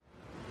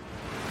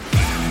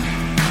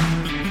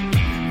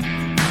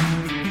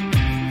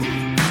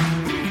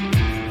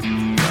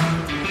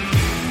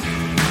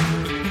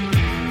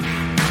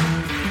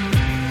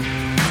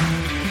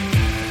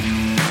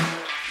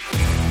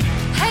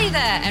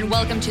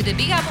welcome to the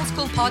Big Apple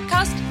School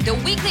podcast, the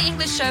weekly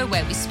English show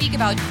where we speak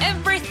about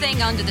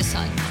everything under the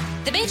sun.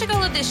 The major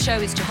goal of this show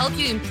is to help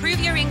you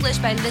improve your English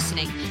by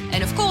listening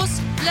and, of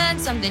course, learn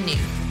something new.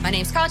 My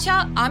name's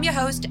Katya, I'm your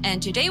host,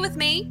 and today with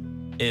me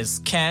is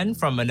Ken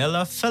from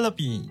Manila,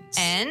 Philippines.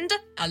 And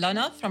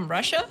Alona from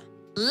Russia.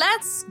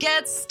 Let's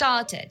get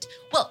started.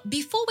 Well,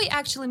 before we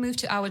actually move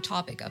to our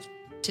topic of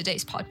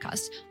today's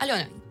podcast,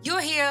 Alona, you're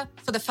here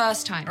for the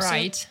first time.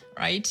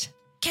 Right.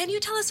 Can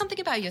you tell us something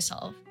about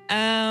yourself?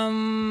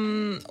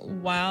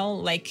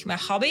 Well, like my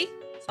hobby,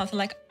 something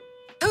like.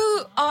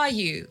 Who are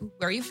you?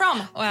 Where are you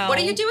from? Well, what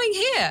are you doing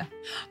here?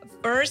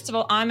 First of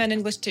all, I'm an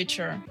English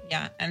teacher.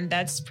 Yeah, and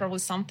that's probably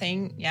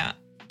something. Yeah,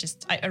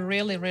 just I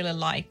really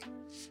like,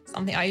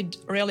 something I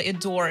really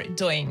adore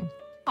doing.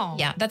 Oh.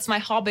 Yeah, that's my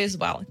hobby as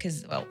well,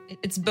 because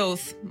it's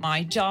both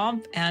my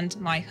job and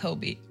my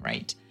hobby,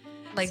 right?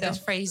 Like the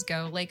phrase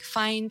go, like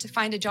find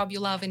a job you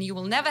love and you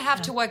will never have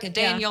to work a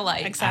day in your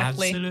life.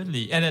 Exactly.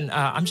 Absolutely. And then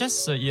I'm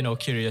just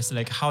curious,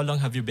 like how long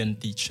have you been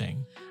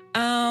teaching?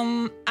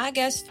 I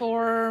guess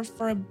for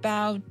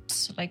about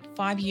like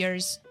 5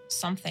 years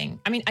something.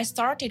 I mean, I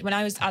started when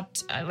I was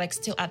at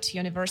still at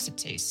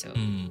university. So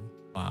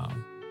Wow.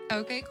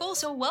 Okay, cool.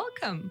 So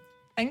welcome.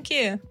 Thank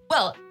you.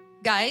 Well,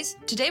 guys,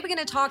 today we're going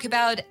to talk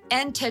about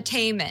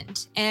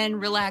entertainment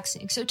and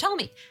relaxing. So tell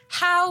me,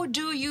 how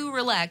do you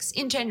relax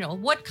in general?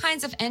 What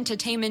kinds of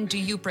entertainment do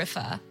you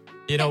prefer?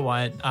 You know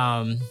what?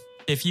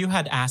 If you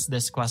had asked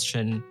this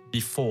question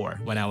before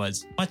when I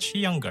was much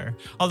younger,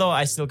 although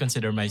I still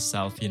consider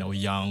myself,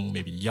 young,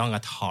 maybe young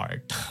at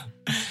heart,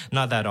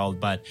 not that old,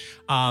 but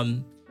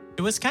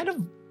it was kind of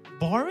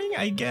boring,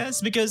 I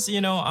guess, because,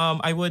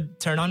 I would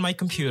turn on my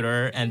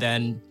computer and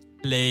then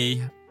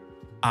play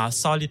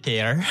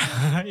solitaire.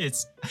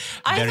 It's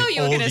I thought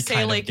you were going to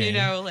say like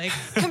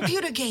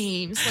computer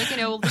games,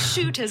 the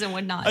shooters and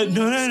whatnot.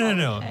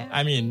 No.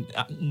 I mean,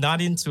 not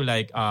into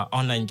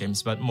online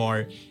games, but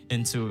more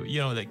into,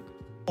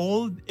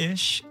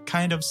 old-ish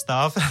kind of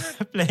stuff,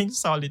 playing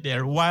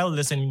solitaire while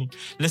listening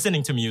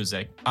to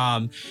music.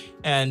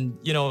 And,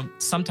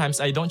 sometimes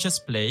I don't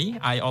just play.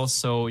 I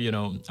also,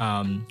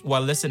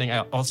 while listening, I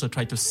also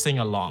try to sing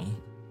along,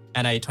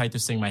 and I try to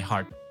sing my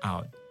heart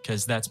out,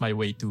 because that's my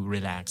way to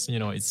relax.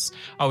 It's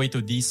a way to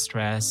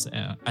de-stress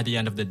at the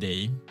end of the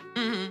day.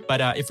 Mm-hmm.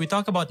 But if we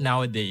talk about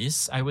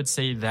nowadays, I would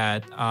say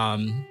that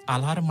a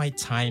lot of my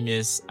time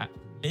is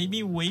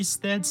maybe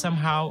wasted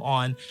somehow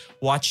on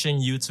watching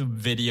YouTube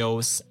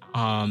videos.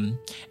 And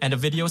the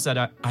videos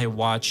that I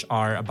watch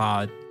are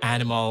about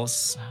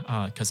animals,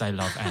 because I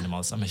love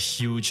animals. I'm a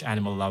huge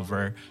animal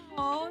lover.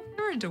 Oh,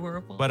 you're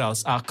adorable. What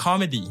else?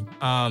 Comedy.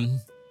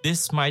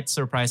 This might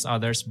surprise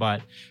others,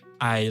 but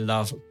I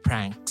love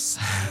pranks.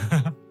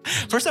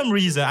 For some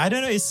reason, I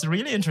don't know, it's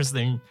really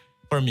interesting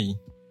for me.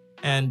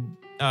 And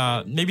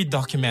maybe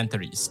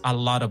documentaries, a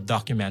lot of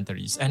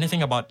documentaries,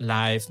 anything about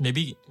life,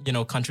 maybe,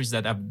 countries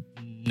that I've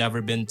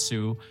never been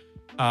to.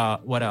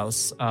 What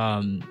else?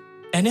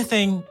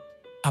 Anything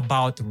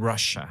about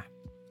Russia.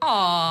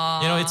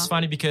 Aww. It's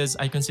funny because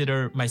I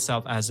consider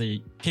myself as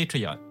a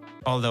patriot.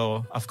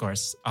 Although, of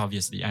course,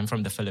 obviously, I'm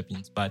from the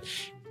Philippines. But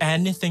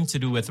anything to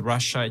do with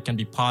Russia, it can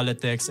be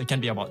politics, it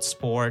can be about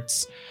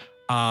sports,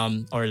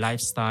 or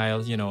lifestyle,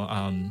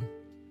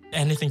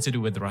 anything to do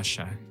with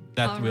Russia.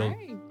 That will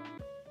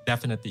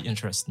definitely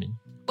interest me.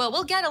 Well,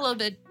 we'll get a little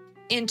bit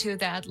into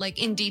that,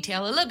 in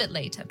detail a little bit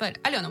later.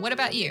 But Alona, what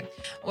about you?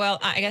 Well,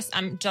 I guess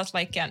I'm just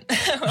like Ken.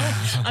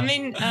 I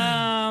mean,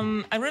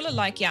 I really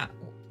like,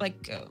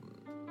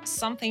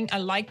 something I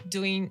like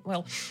doing.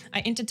 Well,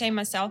 I entertain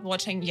myself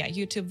watching,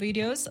 YouTube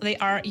videos. They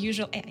are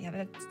usually,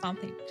 that's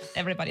something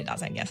everybody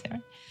does, I guess.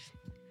 Right?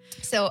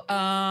 So,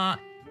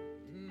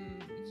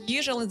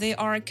 usually they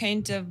are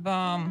kind of,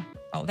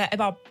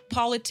 about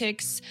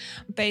politics,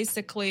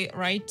 basically,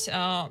 right?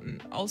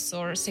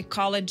 Also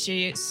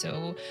psychology.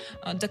 So,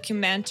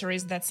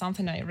 documentaries, that's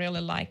something I really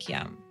like.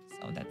 Yeah.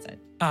 So that's it.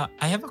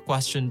 I have a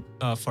question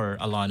for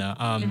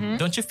Alona.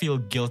 Don't you feel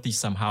guilty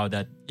somehow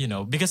that,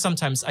 because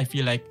sometimes I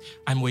feel like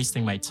I'm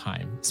wasting my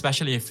time,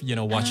 especially if,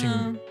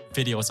 watching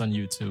videos on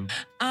YouTube?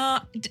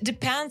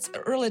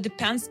 Really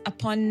depends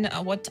upon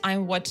what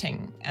I'm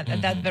watching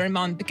at that very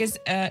moment. Because,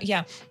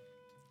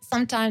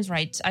 sometimes,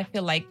 right, I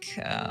feel like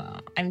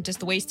I'm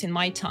just wasting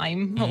my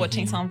time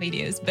watching some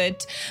videos.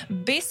 But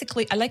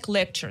basically, I like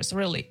lectures,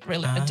 really.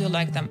 I do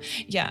like them.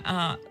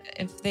 Yeah,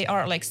 if they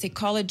are like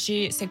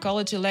psychology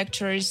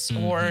lectures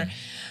or,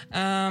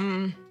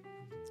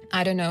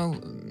 I don't know,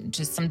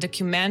 just some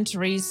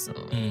documentaries,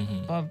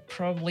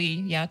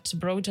 probably, to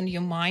broaden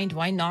your mind.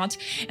 Why not?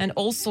 And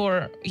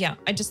also,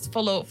 I just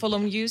follow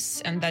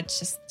news, and that's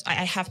just,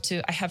 I have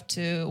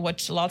to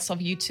watch lots of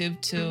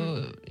YouTube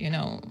to,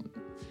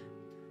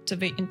 to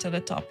be into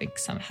the topic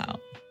somehow.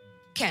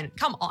 Ken,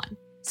 come on.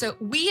 So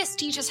we as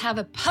teachers have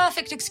a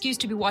perfect excuse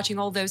to be watching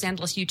all those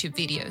endless YouTube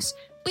videos.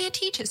 We are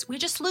teachers. We're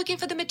just looking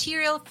for the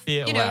material,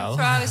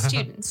 for our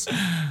students.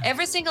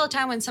 Every single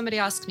time when somebody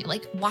asks me,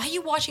 why are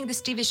you watching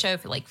this TV show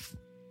for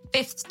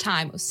fifth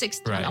time or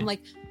sixth time? Right. I'm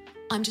like,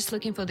 I'm just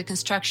looking for the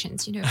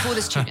constructions, for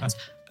the students.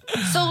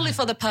 solely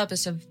for the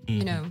purpose of,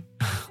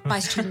 my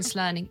students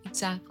learning.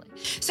 Exactly.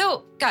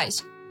 So,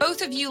 guys,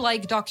 both of you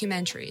like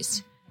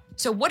documentaries.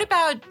 So what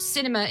about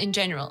cinema in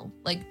general?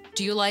 Like,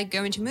 do you like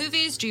going to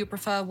movies? Do you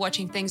prefer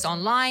watching things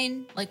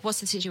online? Like, what's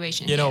the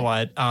situation You know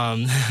what?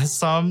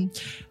 Some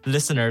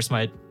listeners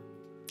might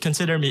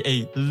consider me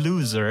a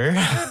loser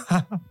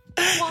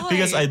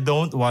because I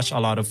don't watch a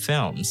lot of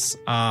films.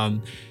 I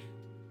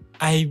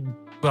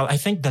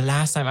think the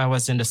last time I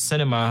was in the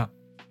cinema,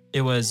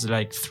 it was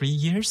like 3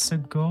 years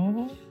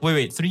ago.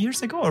 Wait, 3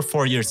 years ago or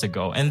 4 years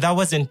ago? And that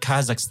was in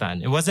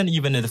Kazakhstan. It wasn't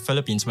even in the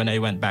Philippines when I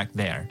went back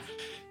there.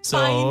 So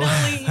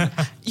finally,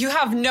 you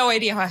have no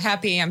idea how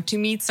happy I am to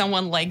meet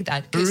someone like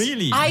that.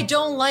 Really? I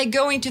don't like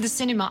going to the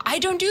cinema. I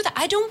don't do that.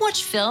 I don't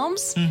watch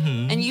films.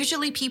 And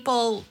usually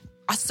people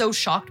are so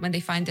shocked when they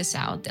find this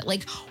out. They're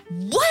like,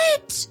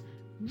 what?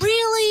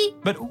 Really?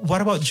 But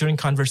what about during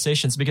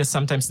conversations? Because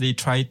sometimes they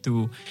try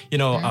to,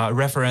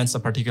 reference a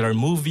particular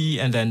movie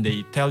and then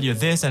they tell you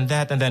this and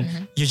that, and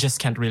then you just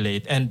can't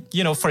relate. And,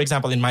 for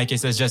example, in my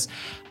case, it's just,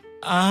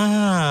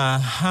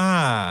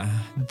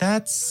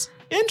 that's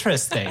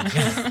interesting.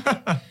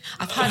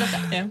 I've heard of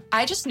that. Yeah.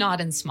 I just nod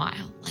and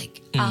smile.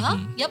 Like,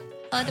 yep,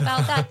 heard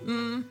about that.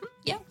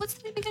 Yeah, what's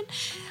the name again?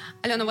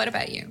 Alona, what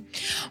about you?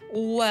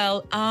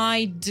 Well,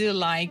 I do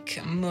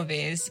like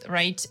movies,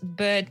 right?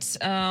 But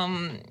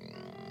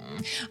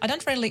I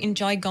don't really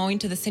enjoy going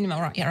to the cinema.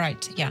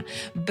 Right.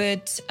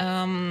 But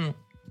I'm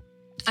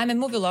a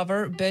movie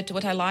lover, but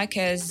what I like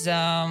is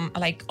I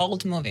like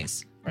old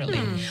movies, really.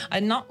 I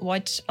not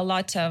watch a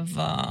lot of,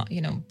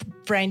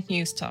 brand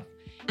new stuff.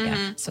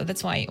 Yeah, so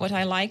that's why what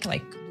I like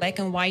black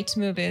and white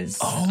movies.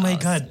 Oh my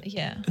God.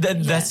 Yeah.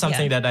 That's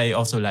something that I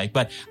also like.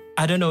 But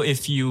I don't know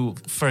if you,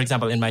 for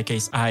example, in my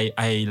case,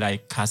 I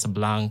like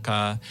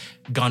Casablanca,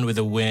 Gone with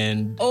the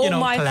Wind. Oh,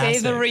 my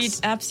classics. favorite.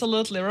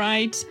 Absolutely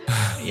right.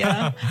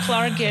 Yeah.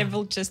 Clark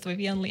Gable, just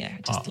Vivian Leigh. I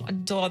just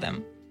adore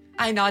them.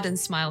 I nod and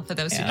smile for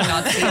those who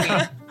cannot see me. Nod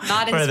and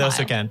smile. For those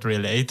who can't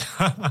relate.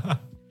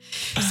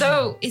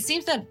 So it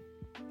seems that,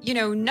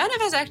 none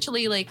of us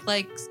actually like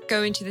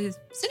going to the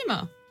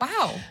cinema.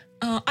 Wow.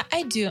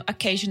 I do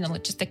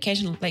occasionally,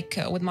 like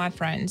with my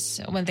friends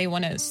when they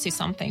want to see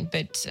something,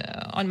 but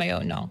on my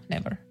own, no,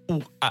 never.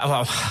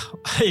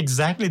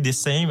 Exactly the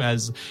same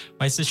as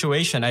my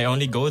situation. I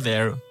only go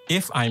there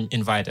if I'm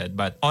invited,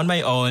 but on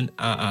my own,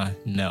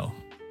 no.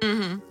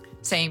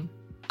 Same.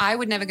 I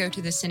would never go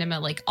to the cinema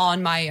like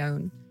on my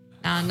own.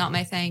 Not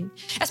my thing.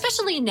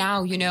 Especially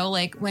now,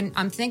 like when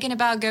I'm thinking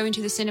about going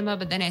to the cinema,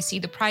 but then I see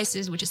the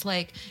prices, which is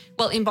like,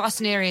 well, in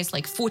Boston area, it's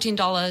like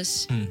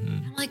 $14.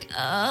 I'm like,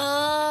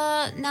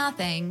 nah,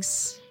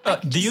 thanks.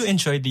 Do you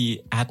enjoy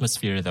the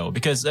atmosphere though?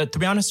 Because to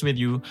be honest with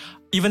you,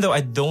 even though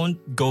I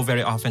don't go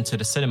very often to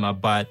the cinema,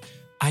 but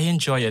I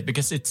enjoy it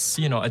because it's,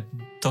 a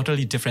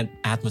totally different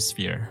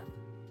atmosphere.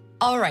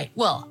 All right.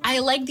 Well, I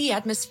like the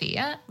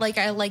atmosphere. Like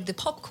I like the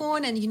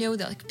popcorn and,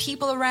 the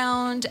people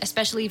around,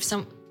 especially if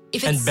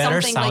it's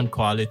better something sound like,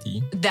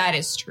 quality. That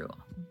is true.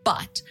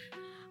 But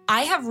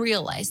I have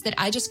realized that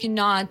I just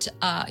cannot,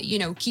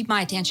 keep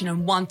my attention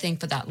on one thing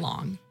for that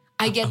long.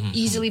 I get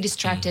easily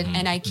distracted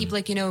and I keep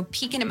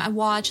peeking at my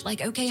watch,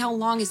 like, okay, how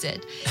long is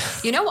it?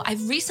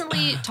 I've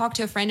recently talked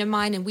to a friend of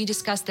mine and we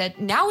discussed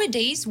that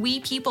nowadays we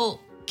people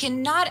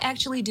cannot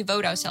actually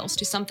devote ourselves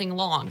to something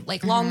long,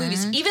 like long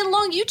movies, even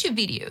long YouTube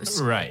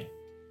videos. Right.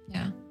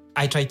 Yeah.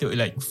 I try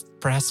to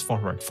press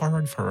forward,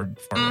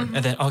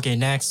 and then, okay,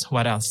 next,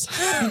 what else?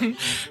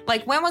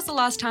 Like, when was the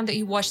last time that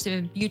you watched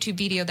a YouTube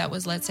video that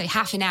was, let's say,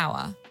 half an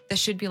hour? There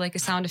should be like a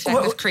sound effect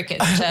of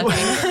crickets.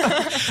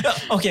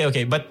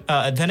 Okay. But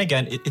then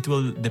again, it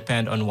will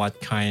depend on what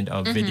kind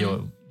of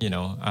video,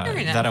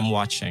 that I'm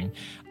watching.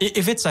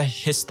 If it's a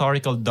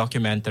historical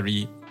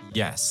documentary,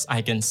 yes,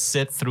 I can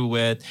sit through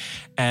it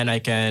and I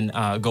can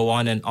go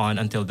on and on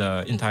until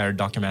the entire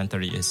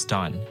documentary is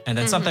done. And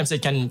then sometimes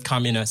it can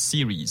come in a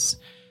series.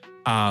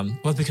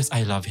 Because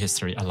I love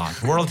history a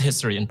lot. World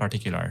history in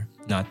particular,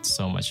 not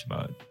so much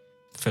about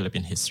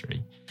Philippine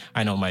history.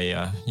 I know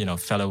my,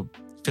 fellow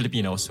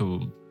Filipinos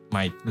who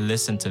might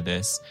listen to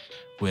this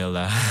will,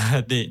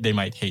 they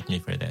might hate me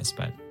for this,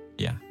 but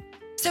yeah.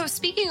 So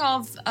speaking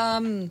of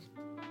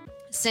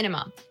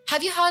cinema,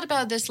 have you heard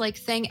about this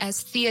thing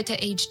as theater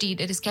HD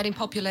that is getting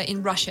popular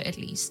in Russia at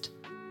least?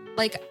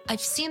 I've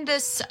seen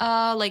this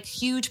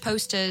huge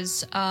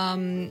posters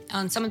on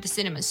some of the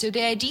cinemas. So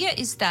the idea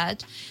is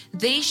that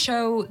they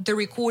show the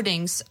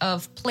recordings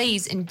of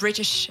plays in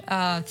British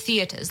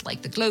theaters,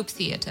 like the Globe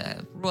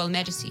Theatre, Royal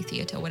Majesty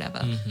Theatre,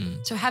 whatever.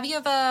 So have you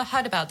ever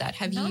heard about that?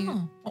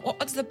 No.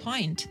 What's the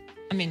point?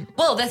 I mean,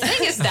 well, the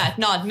thing is that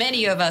not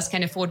many of us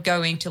can afford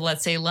going to,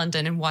 let's say,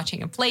 London and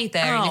watching a play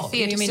there in a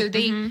theatre.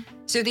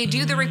 So they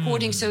do the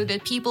recording so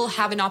that people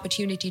have an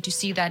opportunity to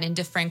see that in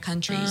different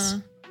countries.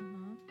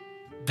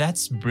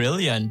 That's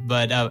brilliant,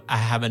 but I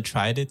haven't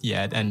tried it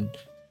yet, and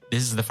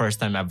this is the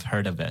first time I've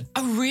heard of it.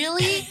 Oh,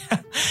 really?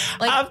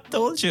 I've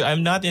told you,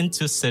 I'm not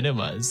into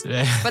cinemas.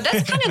 But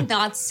that's kind of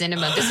not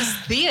cinema. This is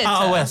theater.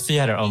 Oh, well,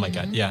 theater. Oh, my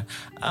God. Yeah.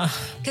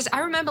 Because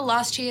I remember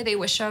last year they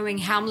were showing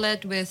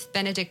Hamlet with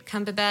Benedict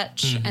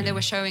Cumberbatch, and they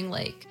were showing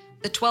like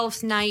The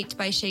 12th Night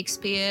by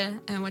Shakespeare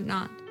and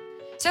whatnot.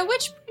 So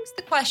which brings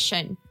the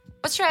question,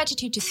 what's your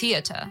attitude to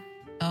theater?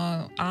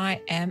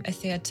 I am a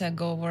theater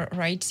goer,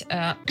 right?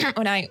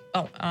 When I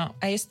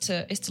used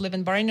to live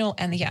in Barnaul,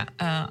 and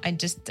I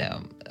just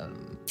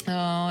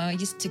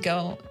used to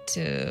go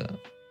to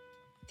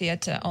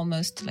theater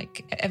almost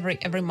like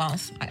every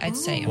month. I'd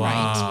say,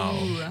 wow.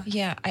 right?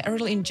 Yeah, I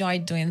really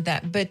enjoyed doing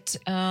that. But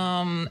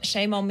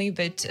shame on me,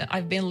 but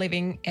I've been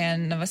living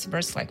in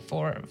Novosibirsk like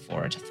for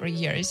 3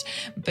 years.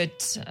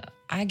 But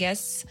I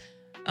guess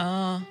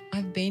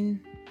I've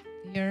been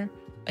here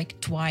like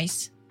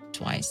twice.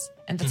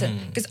 And that's it.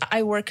 Because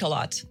I work a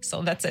lot.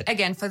 So that's it.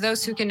 Again, for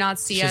those who cannot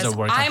see She's us,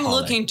 I'm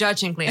looking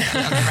judgingly at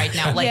them right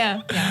now. Like,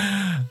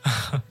 yeah.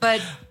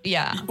 But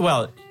yeah.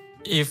 Well,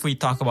 if we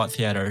talk about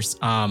theaters,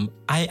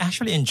 I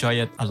actually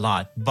enjoy it a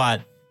lot.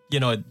 But,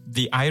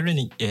 the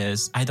irony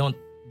is I don't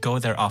go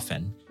there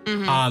often.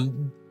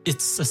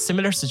 It's a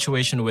similar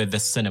situation with the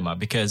cinema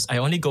because I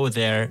only go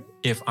there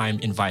if I'm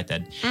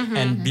invited.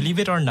 And believe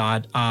it or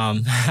not,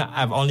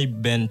 I've only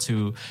been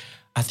to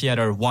a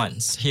theater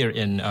once here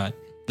in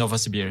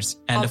Novosibirsk.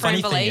 And Opera the funny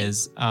and ballet? thing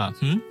is...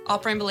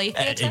 Opera and ballet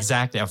theater?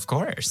 Exactly, of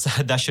course.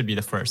 That should be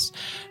the first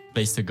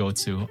place to go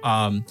to.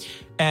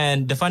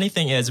 And the funny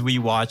thing is we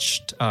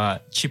watched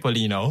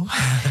Cipollino.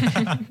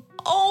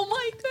 Oh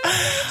my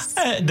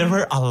goodness. There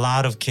were a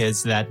lot of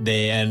kids that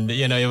day. And,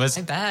 it was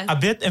a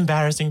bit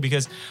embarrassing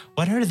because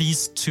what are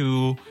these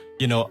two,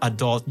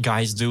 adult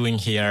guys doing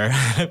here?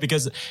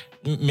 Because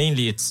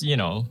mainly it's,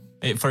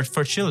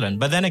 for children.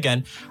 But then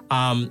again,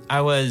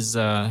 I was,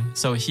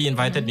 so he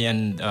invited me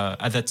and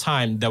at the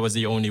time that was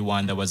the only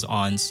one that was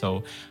on.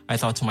 So I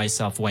thought to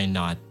myself, why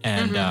not?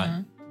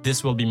 And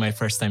this will be my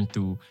first time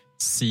to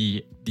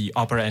see the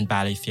opera and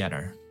ballet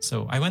theater.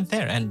 So I went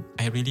there and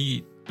I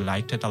really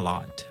liked it a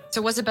lot.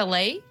 So was it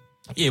ballet?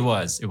 It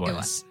was.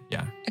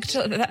 Yeah.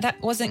 Actually,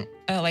 that wasn't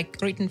like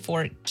written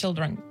for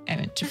children. I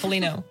mean,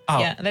 Cipollino. Oh.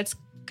 Yeah, that's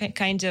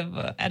kind of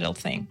adult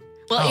thing.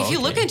 Well, if you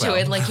look into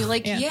it, like you're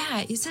like,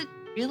 is it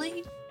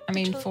really? I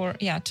mean,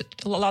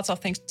 lots of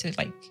things to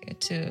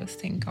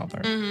think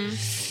over.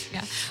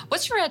 Yeah.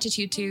 What's your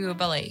attitude to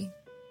ballet?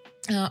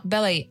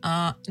 Ballet,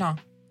 no,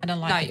 I don't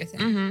like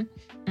it.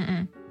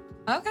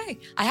 Okay.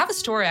 I have a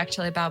story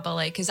actually about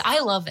ballet because I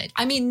love it.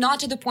 I mean,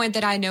 not to the point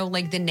that I know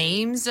like the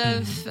names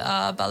of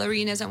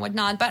ballerinas and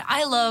whatnot, but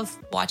I love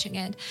watching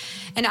it.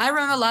 And I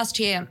remember last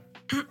year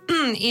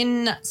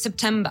in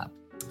September,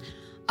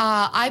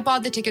 I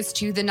bought the tickets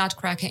to the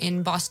Nutcracker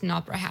in Boston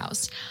Opera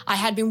House. I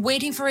had been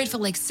waiting for it for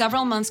like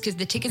several months because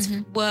the tickets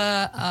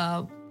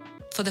were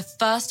for the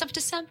 1st of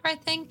December, I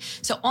think.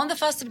 So on the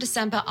 1st of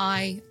December,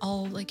 I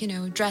all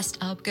dressed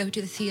up, go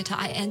to the theater,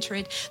 I enter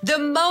it. The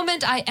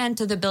moment I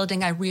enter the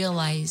building, I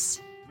realize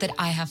that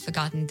I have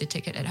forgotten the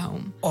ticket at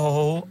home.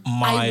 Oh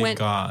my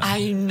God.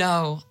 I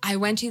know. I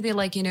went to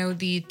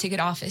the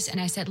ticket office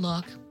and I said,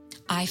 look,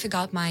 I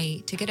forgot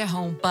my ticket at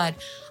home, but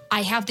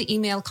I have the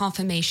email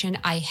confirmation.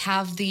 I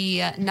have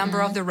the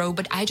number of the row,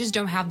 but I just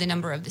don't have the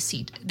number of the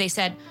seat. They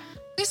said,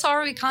 we're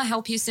sorry, we can't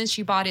help you since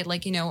you bought it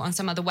on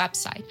some other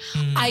website.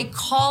 I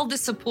called the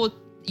support,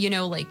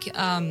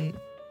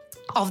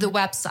 of the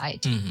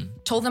website,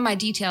 told them my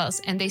details,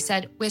 and they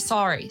said, we're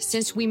sorry,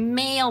 since we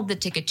mailed the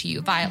ticket to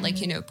you via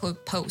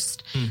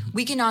post,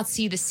 we cannot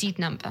see the seat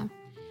number.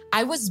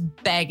 I was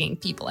begging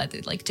people at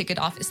the ticket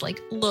office,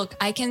 look,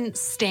 I can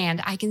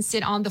stand, I can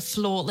sit on the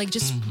floor,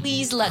 just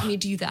please let me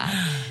do that.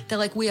 They're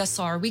like, we are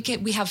sorry,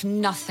 we have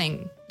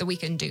nothing that we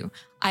can do.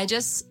 I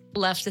just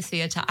left the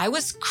theater. I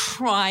was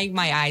crying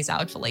my eyes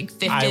out for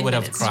 15 minutes. I would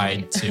have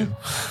cried too.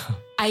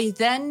 I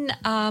then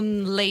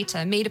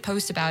later made a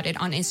post about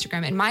it on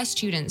Instagram, and my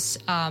students,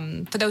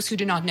 for those who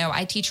do not know,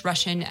 I teach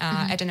Russian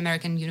at an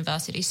American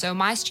university. So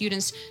my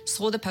students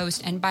saw the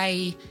post, and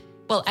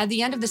at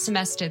the end of the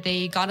semester,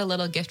 they got a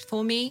little gift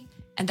for me,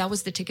 and that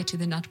was the ticket to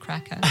the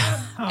Nutcracker.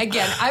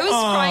 Again, I was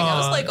crying. I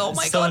was like, oh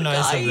my God,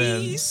 nice guys. of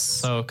them.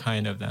 So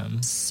kind of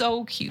them.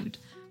 So cute.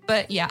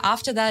 But yeah,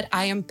 after that,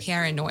 I am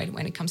paranoid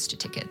when it comes to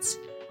tickets.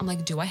 I'm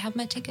like, do I have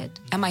my ticket?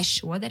 Am I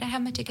sure that I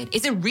have my ticket?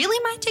 Is it really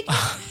my ticket?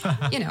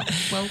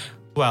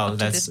 Well,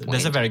 that's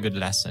a very good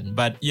lesson.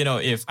 But,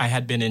 if I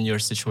had been in your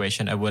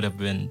situation, I would have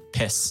been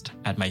pissed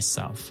at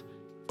myself.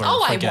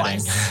 I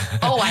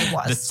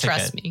was.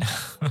 Trust me.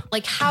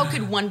 How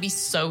could one be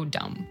so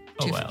dumb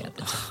to forget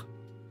the ticket?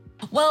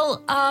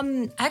 Well,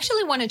 I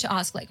actually wanted to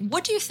ask,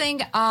 what do you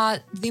think are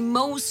the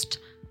most,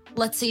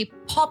 let's say,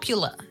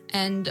 popular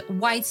and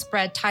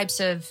widespread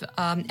types of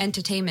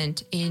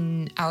entertainment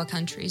in our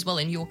countries,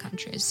 in your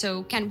countries?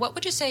 So, Ken, what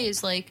would you say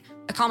is a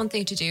common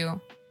thing to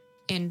do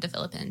in the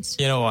Philippines?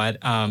 You know what?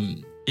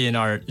 In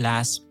our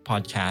last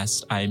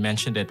podcast, I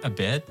mentioned it a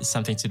bit. It's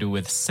something to do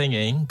with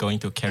singing, going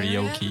to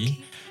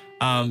karaoke.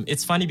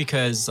 It's funny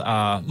because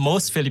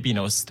most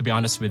Filipinos, to be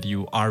honest with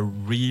you, are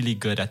really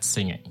good at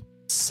singing.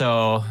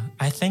 So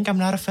I think I'm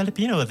not a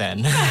Filipino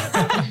then.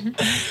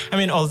 I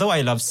mean, although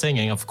I love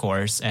singing, of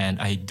course, and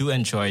I do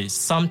enjoy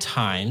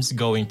sometimes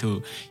going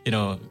to,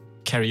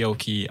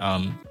 karaoke.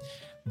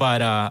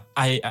 But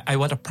I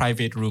want a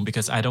private room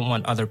because I don't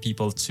want other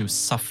people to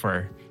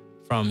suffer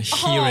from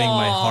hearing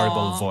my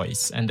horrible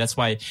voice. And that's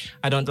why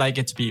I don't like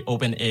it to be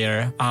open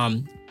air.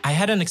 I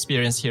had an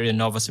experience here in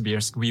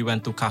Novosibirsk. We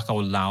went to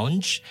Kakao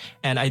Lounge,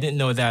 and I didn't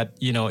know that,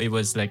 it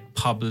was like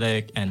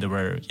public and there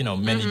were,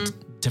 many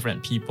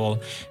different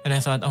people. And I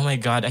thought, oh my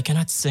God, I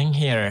cannot sing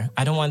here.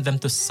 I don't want them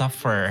to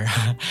suffer.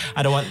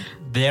 I don't want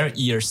their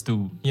ears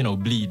to,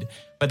 bleed.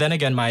 But then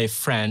again, my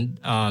friend,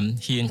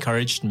 he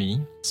encouraged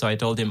me. So I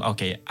told him,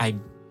 okay,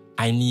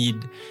 I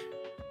need,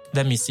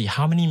 let me see,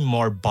 how many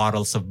more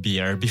bottles of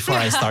beer before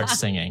I start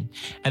singing?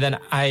 And then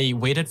I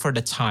waited for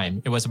the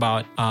time. It was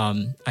about,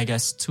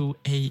 2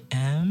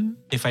 a.m.,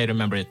 if I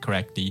remember it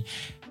correctly.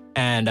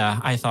 And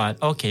I thought,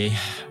 okay,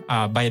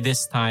 by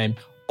this time,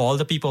 all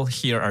the people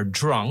here are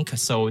drunk,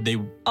 so they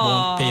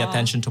won't pay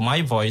attention to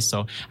my voice,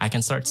 so I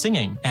can start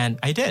singing. And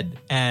I did.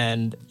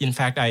 And in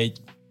fact, I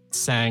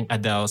sang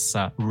Adele's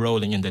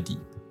Rolling in the Deep.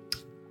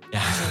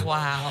 Yeah.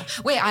 Wow.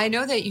 Wait, I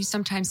know that you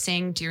sometimes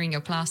sing during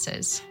your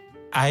classes.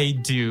 I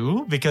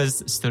do,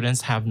 because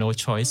students have no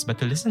choice but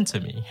to listen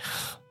to me.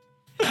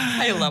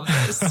 I love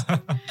this.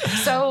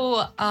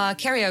 So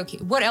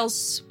karaoke, what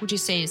else would you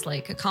say is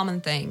like a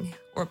common thing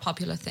or a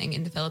popular thing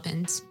in the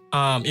Philippines?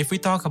 If we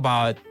talk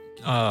about,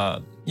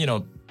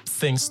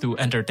 things to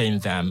entertain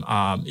them,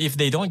 if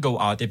they don't go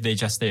out, if they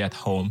just stay at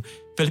home,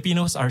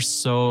 Filipinos are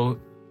so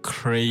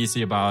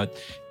crazy about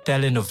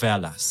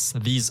telenovelas.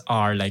 These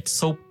are like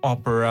soap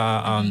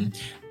opera.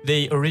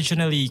 They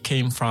originally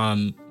came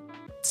from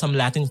some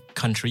Latin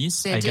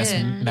countries, guess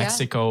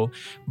Mexico,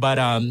 but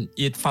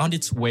it found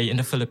its way in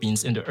the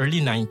Philippines in the early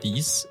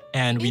 90s,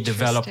 and we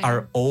developed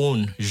our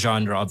own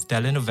genre of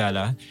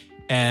telenovela.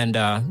 And,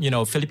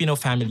 Filipino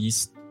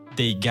families,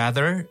 they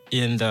gather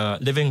in the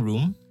living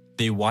room,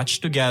 they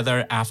watch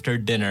together after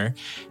dinner,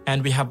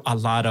 and we have a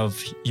lot of,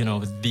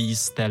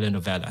 these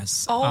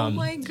telenovelas. Oh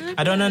my goodness.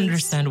 I don't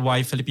understand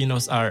why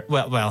Filipinos are,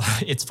 well,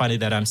 it's funny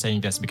that I'm saying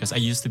this because I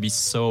used to be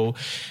so,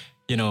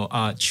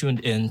 tuned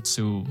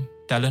into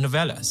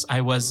telenovelas. I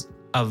was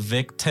a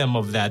victim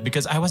of that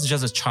because I was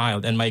just a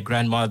child, and my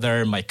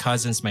grandmother, my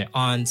cousins, my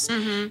aunts,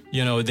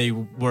 they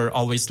were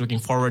always looking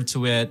forward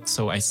to it.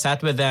 So I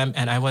sat with them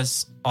and I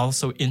was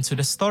also into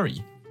the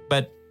story.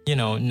 But,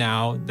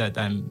 now that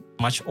I'm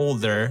much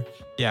older,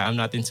 I'm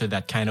not into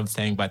that kind of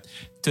thing. But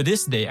to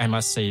this day, I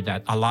must say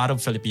that a lot of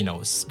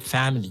Filipinos,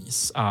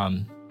 families,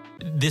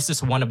 this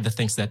is one of the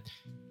things that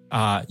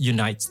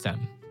unites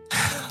them.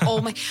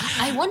 Oh my,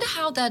 I wonder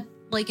how that,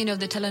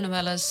 the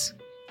telenovelas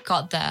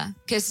got there,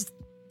 because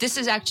this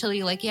is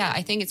actually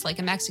I think it's like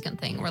a Mexican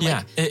thing or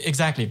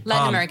exactly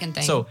Latin American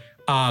thing. So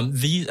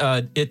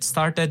it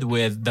started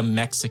with the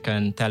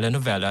Mexican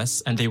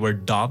telenovelas, and they were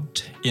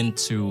dubbed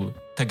into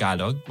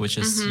Tagalog, which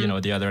is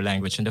the other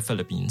language in the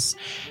Philippines,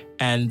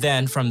 and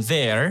then from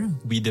there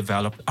we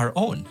developed our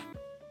own.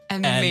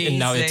 Amazing. And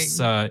now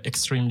it's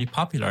extremely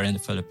popular in the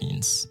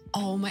Philippines.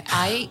 Oh my,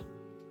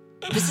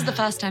 this is the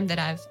first time that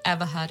I've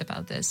ever heard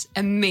about this.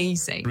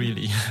 Amazing.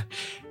 Really.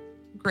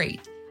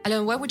 Great.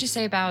 Alon, what would you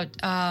say about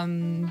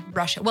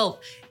Russia?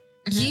 Well,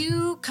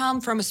 you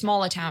come from a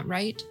smaller town,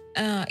 right?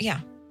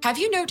 Yeah. Have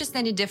you noticed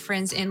any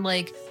difference in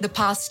the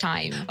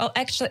pastime? Well,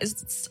 actually,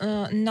 it's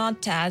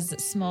not as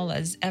small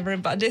as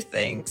everybody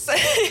thinks.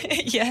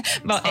 Yeah,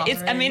 but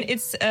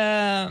it's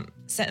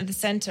the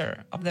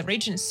center of the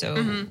region.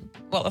 So,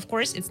 well, of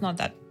course, it's not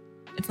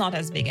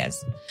as big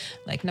as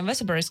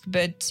Novosibirsk,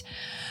 but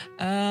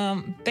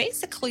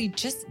basically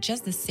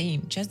just the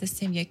same.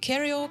 Yeah,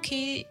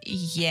 karaoke,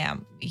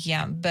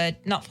 yeah,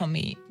 but not for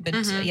me. But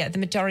the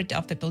majority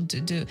of people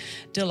do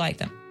like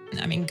them.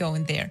 I mean,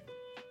 going there,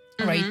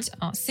 right?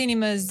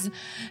 Cinemas,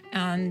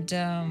 and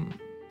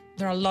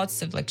there are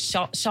lots of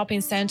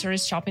shopping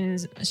centers,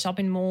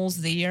 shopping malls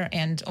there,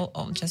 and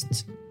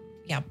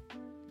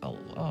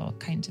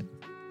kind of.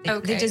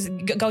 They just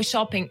go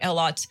shopping a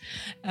lot.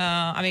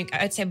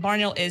 I'd say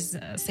Barnaul is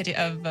a city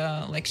of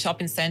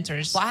shopping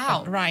centers.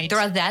 Wow. Right. There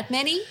are that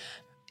many?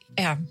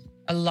 Yeah,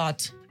 a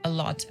lot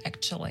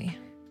actually.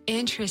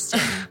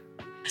 Interesting.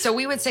 So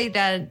we would say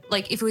that,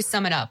 if we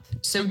sum it up,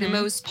 so the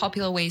most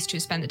popular ways to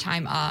spend the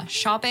time are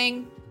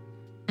shopping,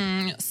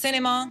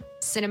 cinema,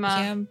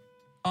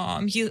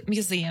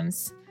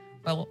 museums.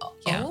 Well,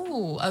 yeah.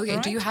 Oh, okay.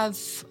 Right. Do you have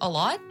a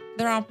lot?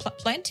 There are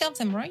plenty of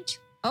them, right?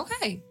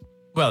 Okay.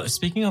 Well,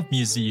 speaking of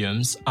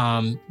museums,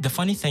 the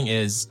funny thing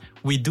is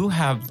we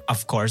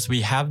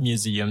have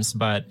museums,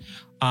 but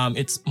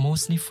it's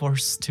mostly for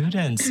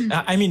students.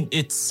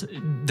 It's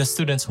the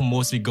students who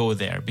mostly go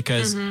there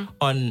because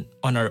on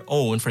our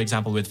own, for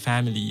example, with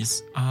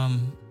families,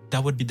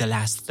 that would be the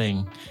last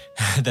thing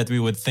that we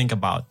would think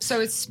about. So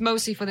it's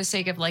mostly for the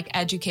sake of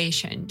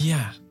education.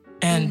 Yeah.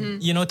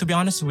 And, to be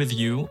honest with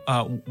you,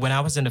 when I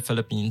was in the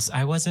Philippines,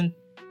 I wasn't,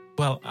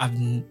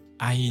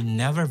 I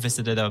never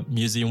visited a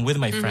museum with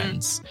my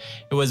friends.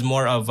 It was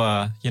more of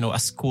a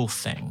school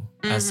thing,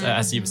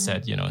 as you've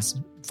said,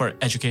 for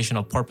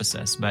educational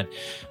purposes. But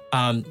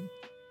on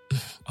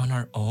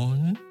our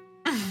own,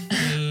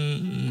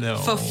 no.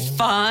 For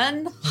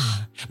fun?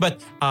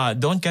 But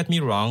don't get me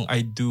wrong.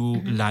 I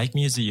do like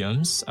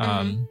museums.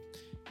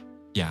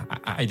 Yeah,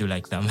 I do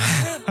like them.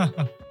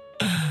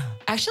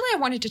 Actually, I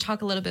wanted to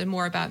talk a little bit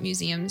more about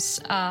museums.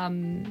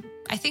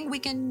 I think we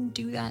can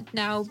do that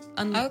now.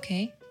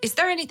 Okay. Is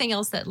there anything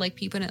else that like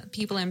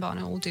people in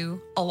Bono will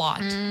do a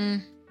lot?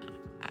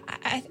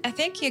 I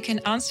think you can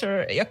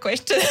answer your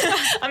question.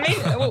 I mean,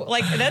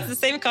 like that's the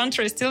same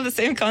country, still the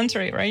same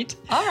country, right?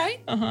 All right.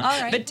 All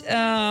right.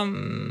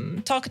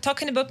 But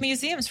talking about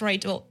museums,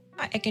 right? Well,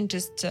 I can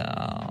just,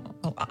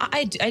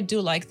 I do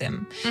like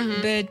them.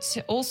 But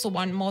also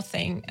one more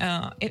thing,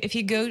 if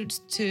you go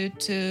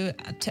to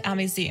a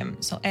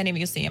museum, so any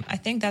museum, I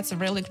think that's a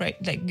really great,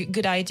 like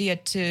good idea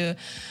to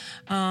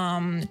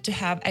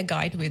have a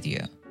guide with you,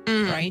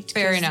 right?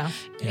 Fair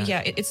enough.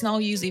 Yeah, it's no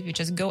use if you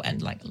just go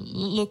and like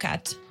look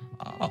at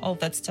all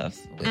that stuff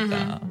with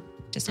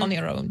just on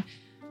your own.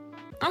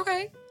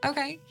 Okay.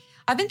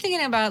 I've been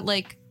thinking about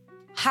like,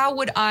 how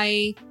would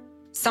I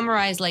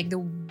summarize like the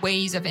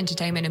ways of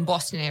entertainment in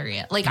Boston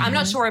area? Like, I'm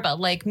not sure about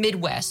like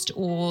Midwest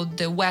or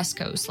the West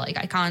Coast. Like,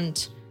 I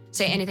can't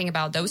say anything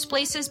about those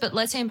places. But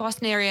let's say in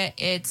Boston area,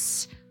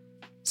 it's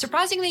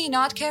surprisingly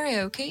not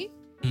karaoke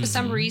for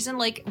some reason.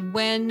 Like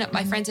when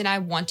my friends and I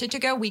wanted to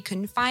go, we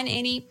couldn't find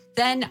any.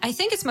 Then I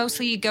think it's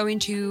mostly going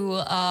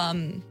to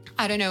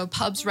I don't know,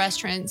 pubs,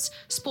 restaurants,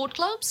 sport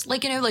clubs,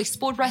 like, like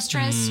sport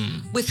restaurants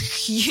with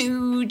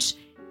huge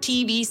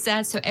TV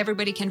sets so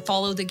everybody can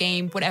follow the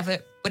game, whatever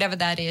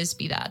that is,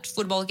 be that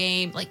football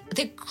game. Like,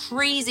 they're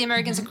crazy.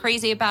 Americans are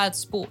crazy about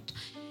sport.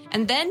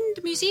 And then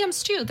the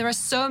museums too. There are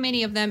so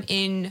many of them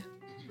in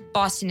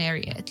Boston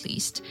area, at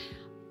least.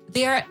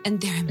 They're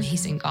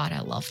amazing. God, I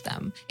love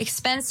them.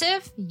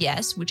 Expensive,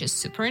 yes, which is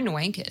super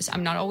annoying because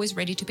I'm not always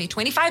ready to pay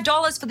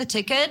 $25 for the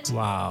ticket.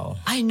 Wow.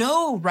 I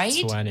know,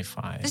 right?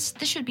 25. This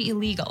should be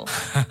illegal.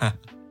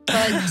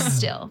 But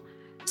still.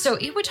 So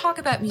if we talk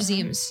about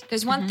museums,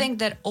 there's one thing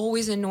that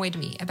always annoyed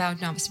me about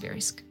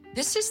Novosibirsk.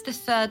 This is the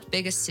third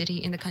biggest city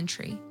in the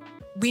country.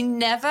 We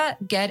never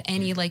get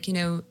any,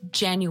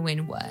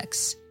 genuine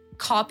works.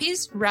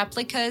 Copies,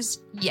 replicas,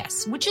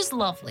 yes, which is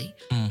lovely.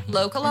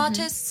 Local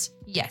artists,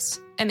 yes,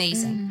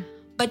 amazing.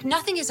 But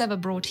nothing is ever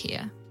brought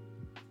here.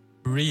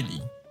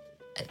 Really?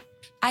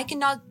 I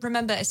cannot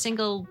remember a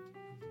single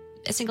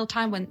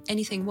time when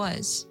anything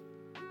was.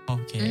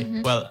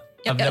 Okay. Well,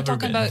 I've You're never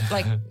talking been. about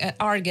like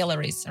art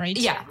galleries, right?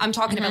 Yeah, I'm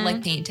talking about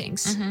like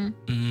paintings.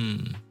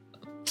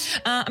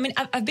 I mean,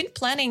 I've been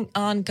planning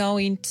on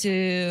going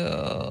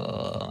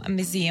to a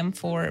museum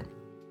for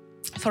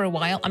a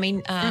while. I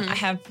mean, I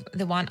have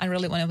the one I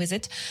really want to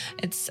visit.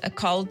 It's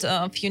called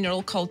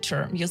Funeral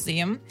Culture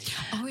Museum.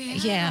 Oh, yeah.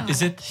 Yeah.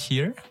 Is it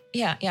here?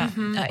 Yeah.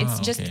 It's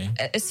just, okay.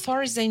 as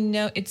far as I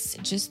know, it's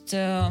just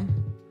the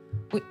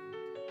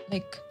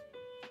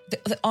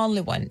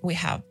only one we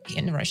have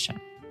in Russia.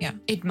 Yeah.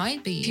 It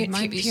might be.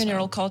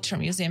 Funeral Culture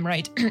Museum,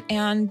 right?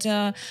 And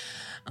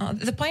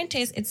the point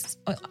is,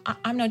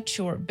 I'm not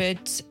sure,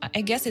 but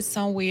I guess it's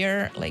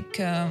somewhere like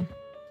in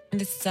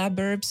the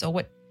suburbs or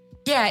what.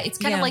 Yeah, it's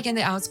kind of like in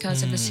the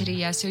outskirts of the city.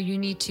 Yeah, so you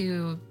need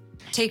to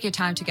take your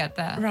time to get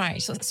there. Right.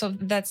 So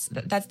that's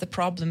the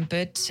problem.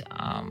 But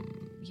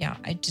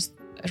I just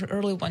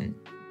really want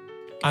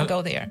to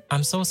go there.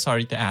 I'm so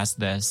sorry to ask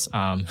this,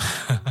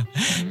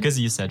 because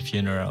you said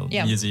funeral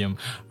museum.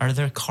 Are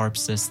there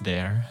corpses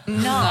there?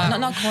 No,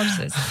 not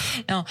corpses.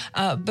 No,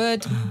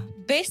 but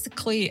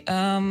basically,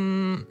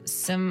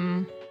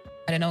 some,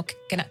 I don't know.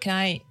 Can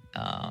I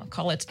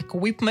call it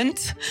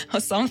equipment or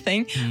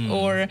something,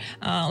 or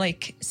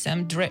like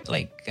some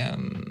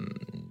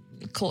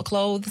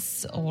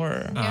clothes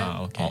or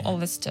all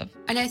this stuff.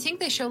 And I think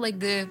they show like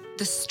the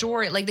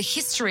story, like the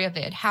history of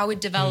it, how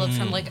it developed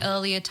from like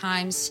earlier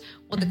times,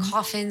 what the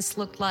coffins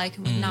looked like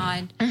and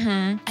whatnot.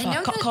 I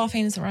know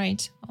coffins,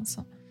 right?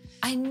 Also,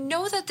 I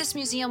know that this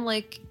museum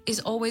is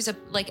always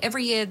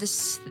every year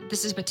this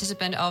is a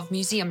participant of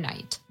museum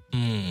night.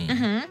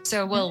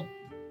 So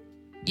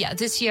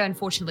this year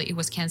unfortunately it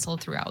was canceled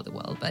throughout the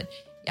world. But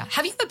yeah,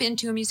 have you ever been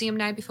to a museum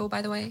night before?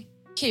 By the way,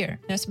 here,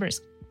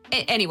 Novosibirsk,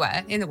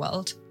 anywhere in the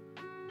world?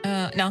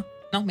 No,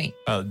 not me.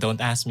 Well, don't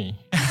ask me.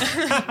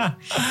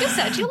 You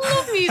said you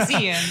love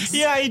museums.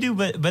 Yeah, I do,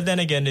 but then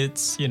again,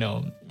 it's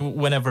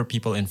whenever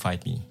people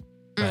invite me.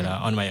 But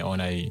on my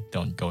own, I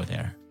don't go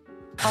there.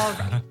 All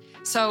right.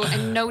 So a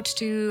note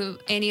to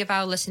any of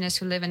our listeners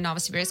who live in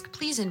Novosibirsk,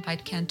 please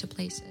invite Ken to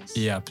places.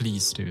 Yeah,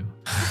 please do.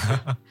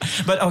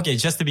 But okay,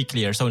 just to be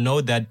clear, so no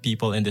dead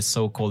people in the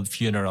so-called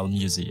funeral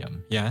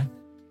museum, yeah?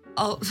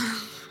 Oh,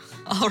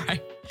 all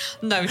right.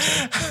 Noted.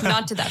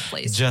 Not to that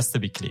place. Just to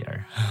be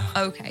clear.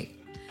 Okay.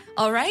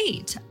 All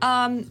right.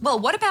 Well,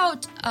 what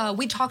about,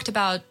 we talked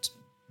about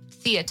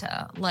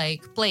theater,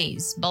 like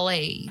plays,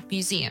 ballet,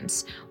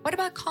 museums. What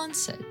about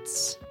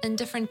concerts and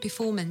different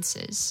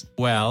performances?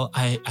 Well,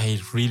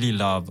 I really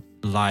love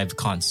live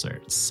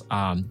concerts.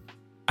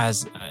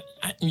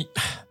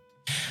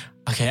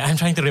 Okay, I'm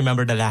trying to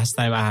remember the last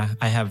time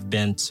I have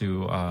been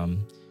to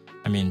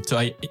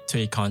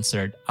a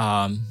concert.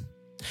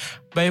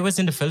 But it was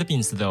in the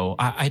Philippines though.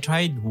 I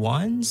tried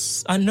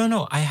once.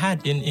 No, I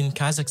had in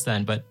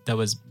Kazakhstan, but that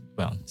was,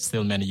 well,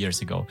 still many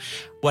years ago.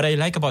 What I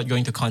like about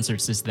going to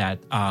concerts is that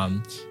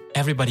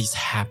everybody's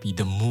happy.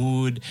 The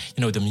mood,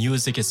 the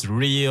music is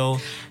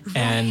real. Right.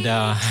 And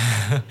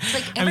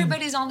like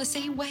everybody's on the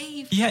same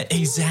wave. Yeah,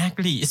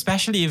 exactly.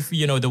 Especially if,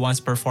 the ones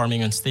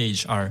performing on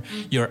stage are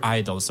your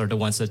idols or the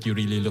ones that you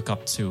really look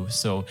up to.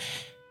 So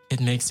it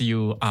makes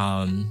you,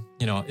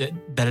 the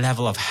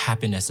level of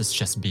happiness is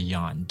just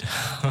beyond.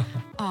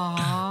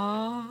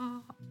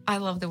 Aww. I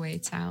love the way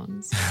it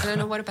sounds. I don't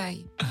know. What about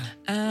you?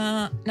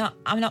 No,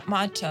 I'm not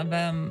much of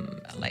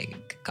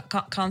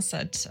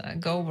concert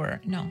goer.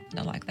 No,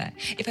 not like that.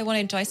 If I want to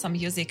enjoy some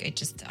music,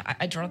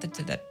 I'd rather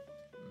do that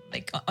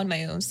on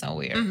my own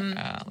somewhere.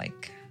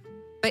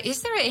 But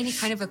is there any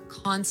kind of a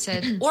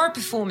concert or a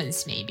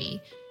performance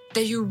maybe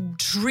that you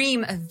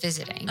dream of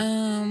visiting?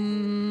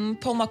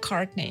 Paul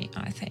McCartney,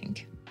 I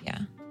think. Yeah.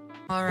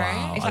 All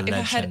right. Wow,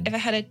 if I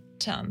had a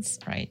chance,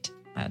 right,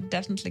 I'd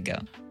definitely go.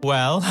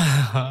 Well,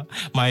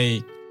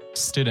 my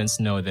students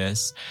know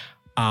this.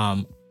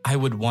 I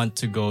would want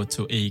to go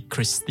to a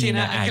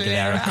Christina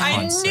Aguilera concert.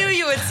 I knew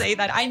you would say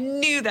that. I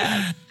knew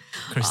that.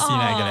 Christina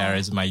Aguilera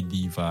is my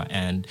diva.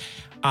 And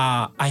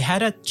I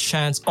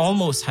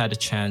almost had a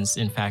chance,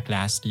 in fact,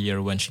 last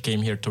year when she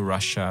came here to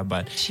Russia.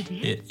 But she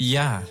did?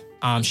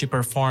 She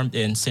performed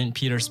in St.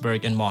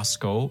 Petersburg and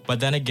Moscow. But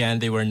then again,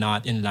 they were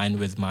not in line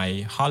with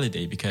my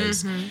holiday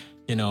because,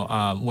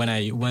 when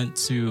I went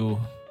to...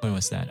 When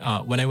was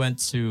that? When I went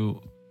to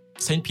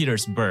St.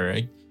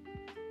 Petersburg,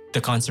 the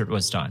concert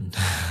was done.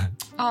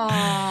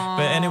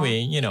 But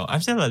anyway, I'm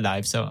still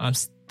alive, so I'm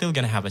still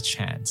going to have a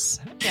chance.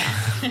 Yeah,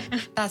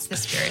 that's the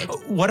spirit.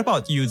 What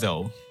about you,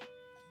 though?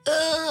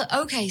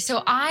 Okay,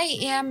 so I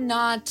am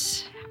not,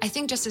 I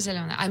think just as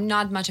Elena, I'm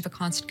not much of a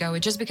concert goer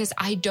just because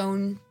I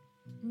don't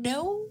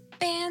know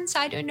bands.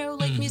 I don't know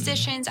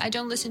musicians. I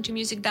don't listen to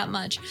music that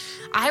much.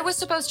 I was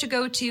supposed to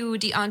go to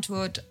the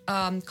Antwoord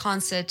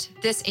concert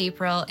this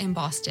April in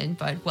Boston,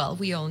 but well,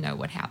 we all know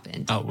what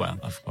happened. Oh, well,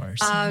 of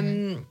course.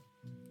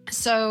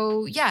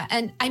 So yeah,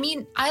 and I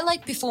mean, I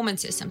like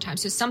performances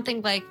sometimes. So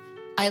something like,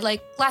 I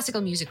like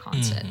classical music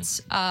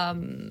concerts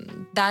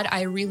that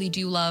I really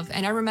do love.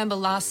 And I remember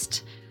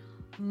last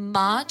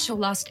March or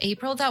last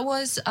April, that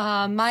was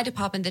my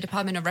department, the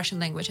Department of Russian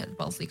Language at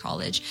Wellesley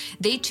College.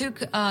 They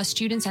took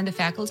students and the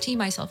faculty,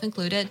 myself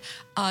included,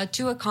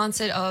 to a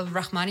concert of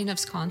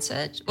Rachmaninoff's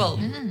concert. Well,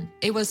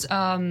 it was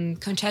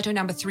Concerto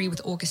No. 3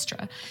 with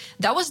orchestra.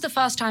 That was the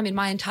first time in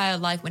my entire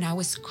life when I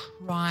was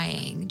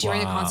crying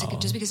during the concert,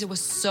 just because it was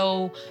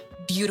so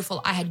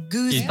beautiful. I had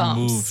goosebumps. It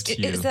moved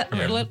you. Is that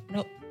really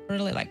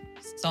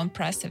so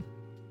impressive?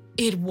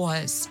 It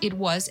was.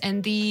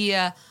 And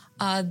the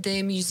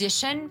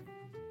musician,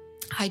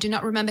 I do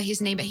not remember his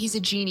name, but he's a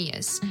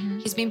genius.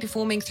 He's been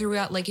performing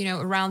throughout,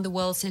 around the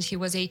world since he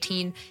was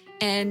 18.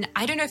 And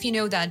I don't know if you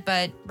know that,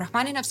 but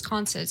Rachmaninoff's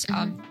concerts,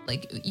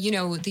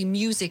 the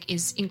music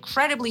is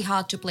incredibly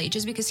hard to play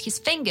just because his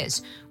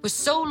fingers were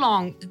so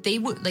long. He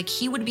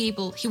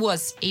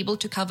was able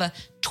to cover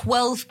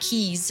 12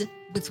 keys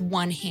with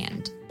one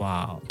hand.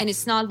 Wow. And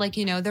it's not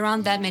there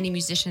aren't that many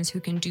musicians who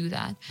can do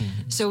that.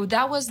 So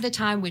that was the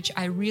time which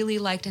I really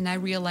liked, and I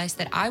realized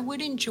that I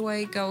would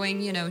enjoy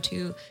going,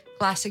 to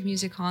classic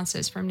music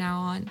concerts from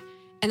now on.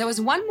 And there was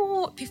one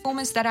more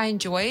performance that I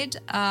enjoyed.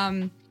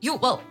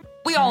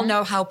 We all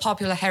know how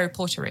popular Harry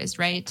Potter is,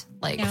 right?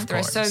 There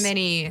are so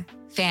many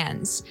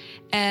fans.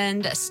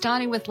 And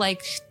starting with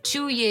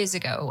 2 years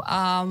ago,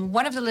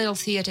 one of the little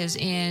theaters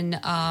in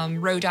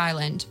Rhode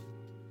Island,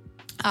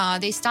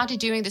 they started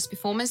doing this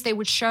performance. They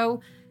would show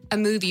a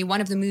movie,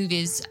 one of the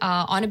movies,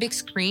 on a big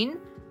screen,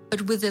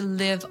 but with a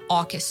live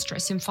orchestra,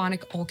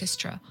 symphonic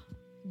orchestra.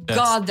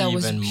 That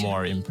was even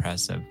more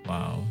impressive.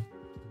 Wow.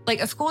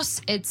 Of course,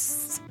 it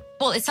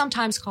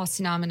sometimes costs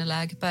an arm and a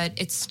leg, but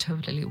it's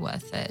totally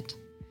worth it.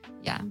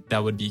 Yeah.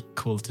 That would be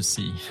cool to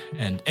see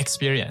and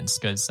experience,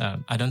 because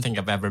I don't think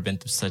I've ever been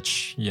to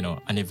such,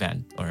 an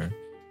event or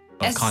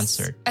a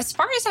concert. As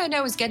far as I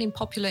know, it's getting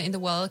popular in the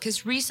world,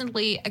 because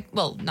recently,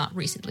 not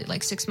recently,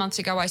 6 months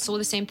ago, I saw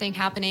the same thing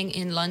happening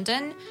in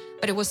London,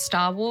 but it was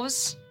Star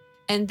Wars.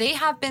 And they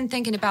have been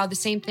thinking about the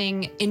same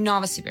thing in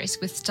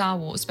Novosibirsk with Star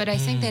Wars, but I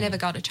think they never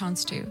got a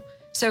chance to.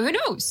 So who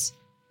knows?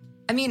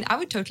 I mean, I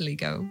would totally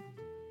go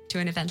to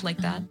an event like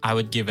that. I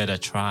would give it a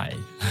try.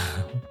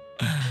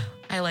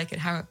 I like it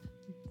how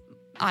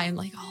I am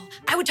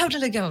I would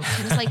totally go.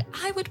 And it's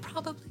I would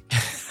probably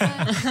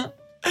go.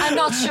 I'm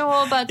not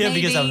sure, but maybe.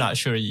 Because I'm not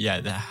sure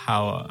yet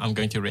how I'm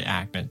going to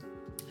react.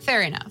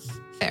 Fair enough.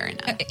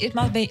 It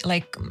must be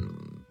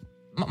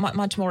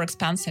much more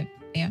expensive,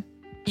 yeah?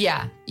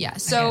 Yeah.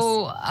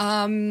 So,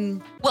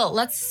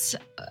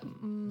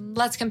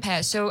 let's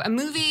compare. So a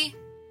movie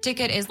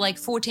ticket is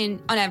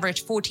on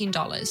average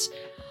 $14.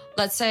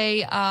 let's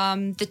say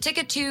the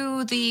ticket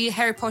to the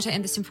Harry Potter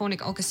and the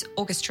Symphonic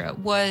Orchestra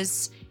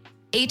was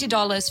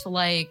 $80 for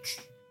like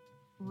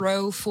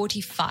row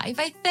 45,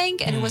 I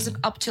think. And it was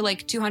up to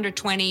like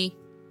 $220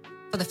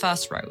 for the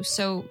first row.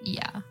 So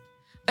yeah.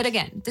 But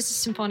again, this is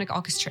Symphonic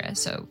Orchestra.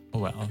 So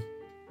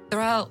there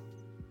are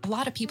a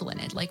lot of people in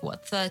it, like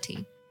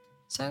 30.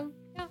 So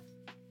yeah,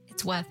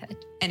 it's worth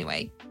it.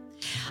 Anyway.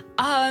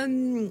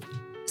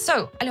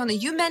 So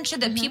Aliona, you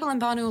mentioned that people in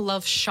Banu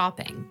love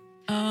shopping.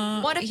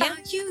 What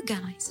about you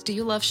guys? Do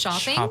you love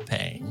shopping?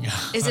 Shopping.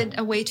 Is it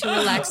a way to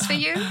relax for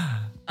you?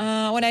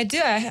 When I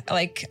do, I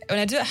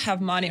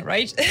have money,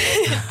 right?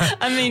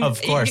 I mean,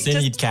 of course, you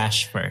need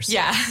cash first.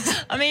 Yeah.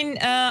 I mean,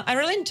 I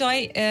really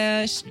enjoy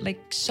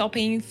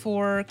shopping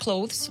for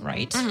clothes,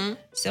 right? Mm-hmm.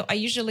 So I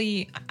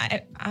usually,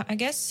 I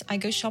guess, I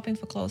go shopping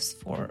for clothes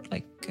for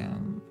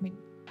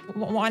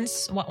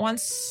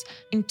once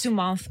in 2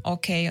 months,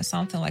 okay, or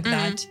something like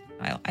that.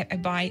 I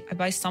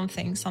buy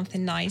something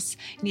nice.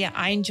 Yeah,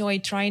 I enjoy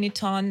trying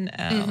it on.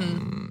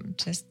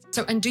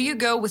 And do you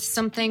go with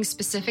something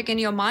specific in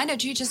your mind, or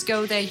do you just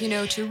go there,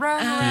 to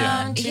roam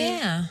around?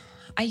 Yeah,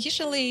 I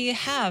usually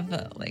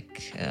have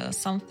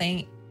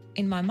something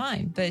in my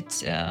mind,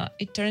 but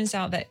it turns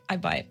out that I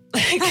buy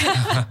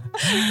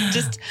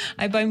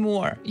I buy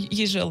more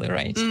usually,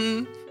 right?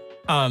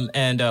 Mm-hmm.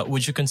 And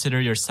would you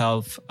consider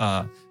yourself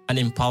an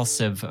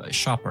impulsive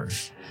shopper?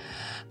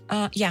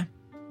 Yeah,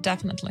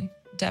 definitely.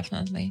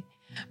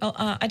 Well,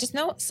 I just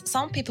know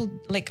some people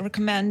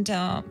recommend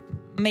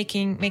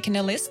making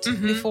a list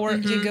before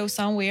you go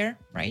somewhere,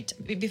 right?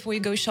 Before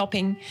you go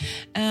shopping.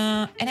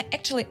 And I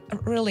actually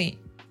really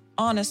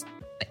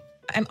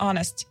I'm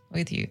honest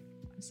with you.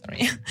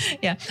 Sorry.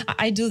 Yeah,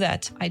 I do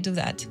that.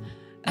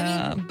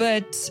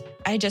 But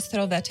I just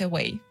throw that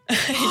away,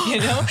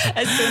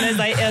 as soon as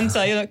I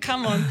enter,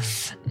 come on.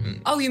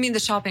 Oh, you mean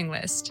the shopping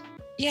list?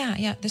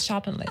 Yeah, the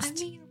shopping list.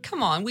 I mean,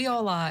 come on, we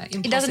all are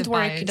impulsive. It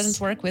doesn't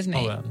work with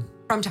me.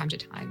 From time to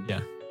time.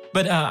 Yeah.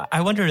 But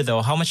I wonder,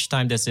 though, how much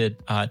time does it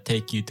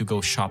take you to go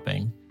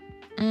shopping?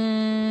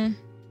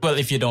 Well,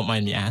 if you don't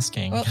mind me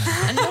asking. Well,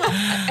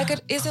 I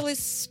could easily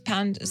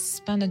spend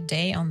a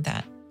day on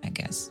that, I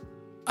guess.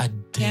 A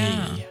day?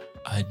 Yeah.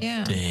 A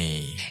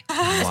day.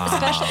 Wow.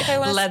 Especially if I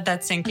want to let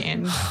that sink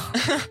in.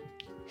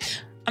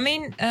 I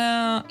mean,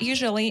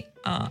 usually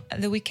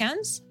the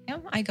weekends. Yeah,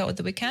 I go at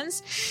the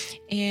weekends,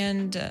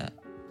 and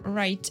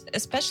right,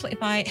 especially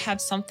if I have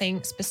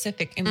something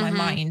specific in my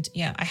mind.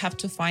 Yeah, I have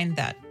to find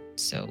that.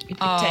 So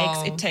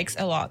it takes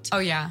a lot. Oh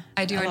yeah,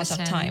 I do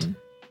understand. A lot of time.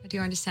 I do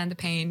understand the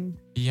pain.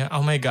 Yeah.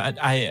 Oh my God,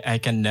 I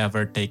can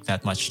never take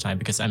that much time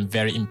because I'm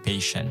very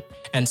impatient,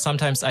 and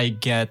sometimes I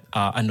get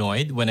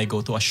annoyed when I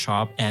go to a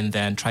shop and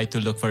then try to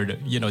look for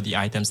the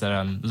items that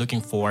I'm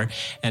looking for,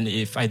 and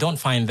if I don't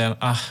find them,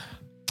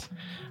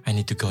 I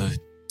need to go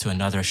to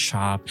another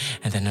shop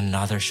and then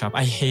another shop.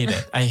 I hate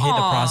it. I hate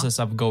the process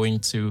of going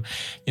to,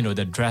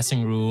 the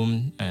dressing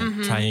room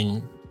and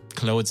trying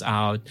clothes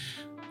out.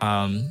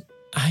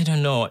 I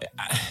don't know.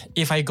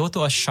 If I go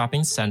to a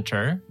shopping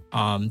center,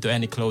 to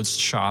any clothes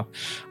shop,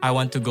 I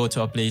want to go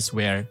to a place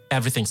where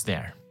everything's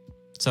there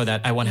so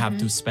that I won't have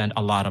to spend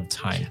a lot of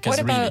time. What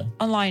about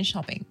online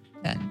shopping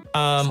then?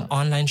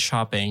 Online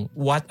shopping,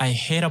 what I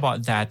hate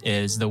about that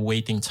is the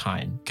waiting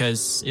time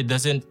because it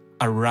doesn't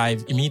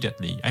arrive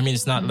immediately. I mean,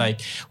 it's not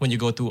like when you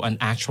go to an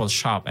actual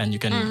shop and you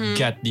can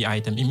get the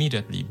item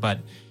immediately, but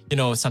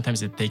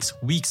sometimes it takes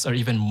weeks or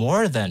even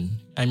more than,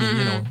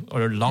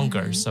 or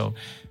longer. So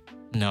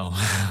no,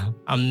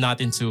 I'm not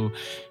into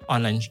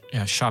online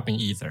shopping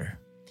either.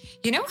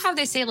 You know how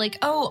they say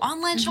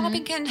online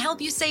shopping can help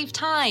you save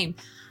time?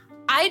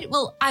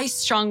 I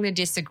strongly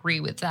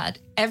disagree with that.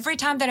 Every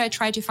time that I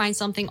try to find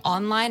something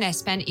online, I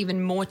spend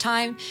even more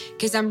time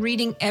because I'm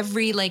reading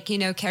every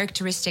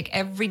characteristic,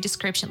 every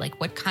description,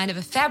 what kind of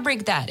a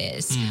fabric that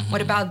is.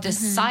 What about the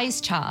size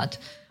chart?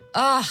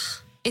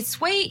 It's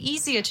way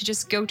easier to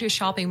just go to a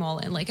shopping mall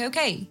and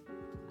okay,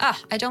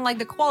 I don't like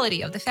the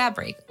quality of the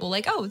fabric. Or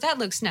that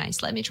looks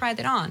nice. Let me try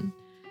that on.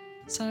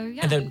 So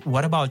yeah. And then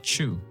what about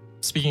you?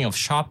 Speaking of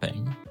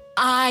shopping.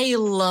 I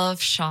love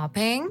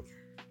shopping.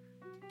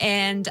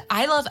 And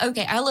I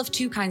love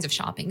two kinds of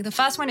shopping. The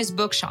first one is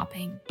book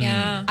shopping.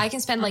 Yeah. I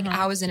can spend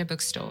hours in a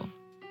bookstore.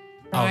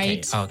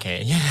 Right.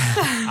 Okay.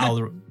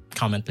 I'll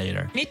comment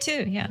later. Me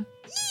too, yeah.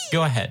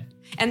 Go ahead.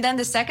 And then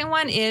the second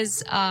one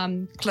is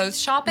clothes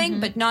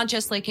shopping, but not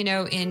just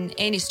in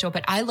any store,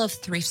 but I love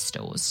thrift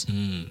stores.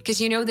 Because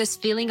this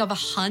feeling of a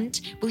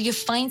hunt. Will you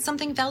find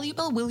something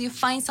valuable? Will you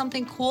find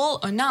something cool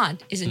or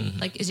not? Is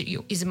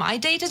it my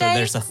day today? So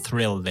there's a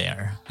thrill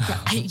there.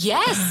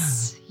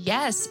 Yes.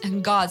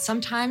 And God,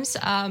 sometimes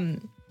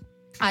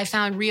I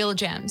found real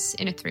gems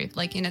in a thrift,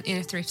 in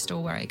a thrift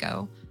store where I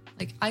go.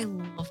 I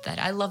love that.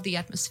 I love the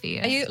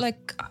atmosphere.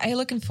 Are you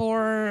looking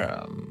for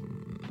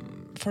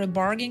a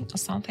bargain or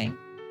something?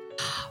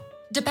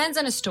 Depends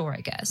on a store,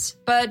 I guess.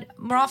 But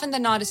more often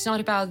than not, it's not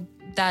about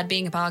that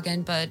being a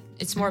bargain, but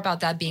it's more about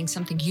that being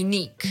something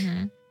unique.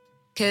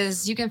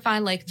 Because you can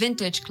find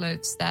vintage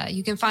clothes that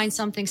you can find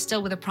something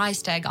still with a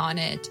price tag on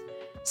it.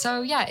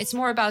 So yeah, it's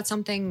more about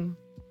something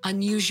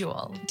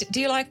unusual.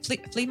 Do you like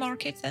flea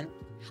markets then?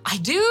 I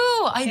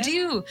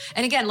do.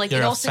 And again, like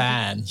you're it also,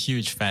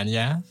 huge fan,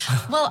 yeah?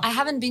 Well, I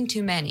haven't been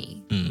to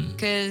many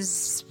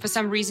because for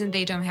some reason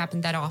they don't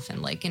happen that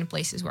often, like in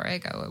places where I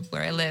go,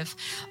 where I live.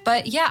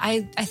 But yeah,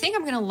 I think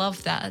I'm going to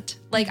love that.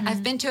 Like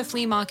I've been to a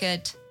flea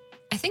market,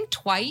 I think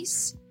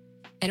twice.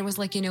 And it was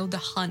like,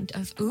 the hunt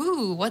of,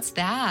 ooh, what's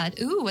that?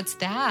 Ooh, what's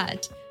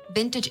that?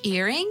 Vintage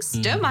earrings?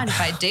 Don't mind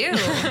if I do.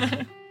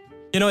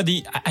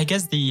 I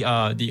guess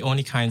the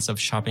only kinds of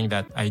shopping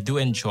that I do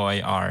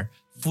enjoy are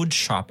food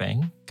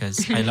shopping,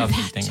 because I love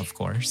eating, of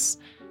course.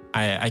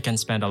 I can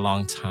spend a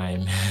long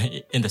time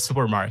in the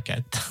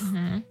supermarket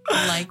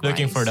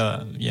looking for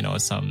the,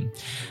 some,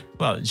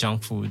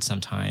 junk food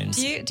sometimes.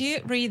 Do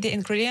you read the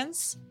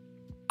ingredients?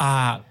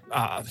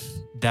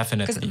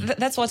 Definitely. Because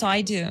that's what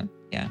I do.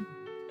 Yeah.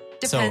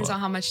 Depends on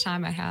how much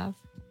time I have.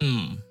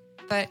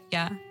 But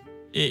yeah.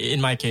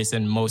 In my case,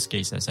 in most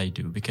cases, I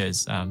do,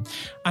 because I'm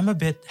a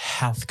bit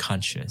health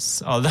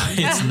conscious, although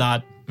it's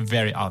not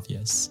very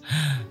obvious.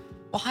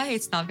 Why?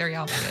 It's not very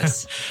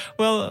obvious.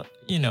 Well,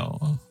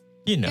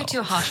 You're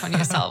too harsh on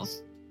yourself.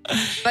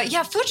 But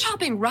yeah, food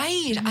shopping,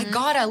 right?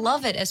 I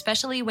love it,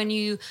 especially when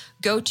you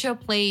go to a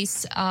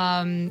place,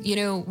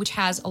 which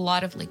has a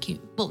lot of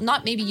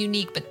not maybe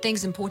unique, but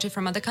things imported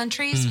from other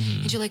countries.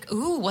 And you're like,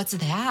 ooh, what's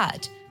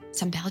that?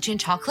 Some Belgian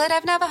chocolate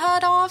I've never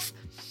heard of.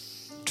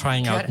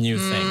 Trying out new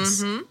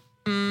things.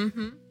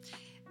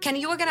 Ken,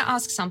 you were going to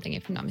ask something,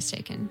 if I'm not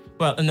mistaken.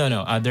 Well,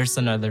 no. There's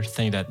another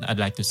thing that I'd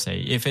like to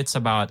say. If it's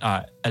about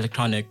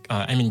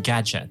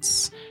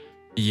gadgets,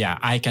 yeah,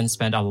 I can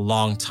spend a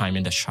long time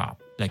in the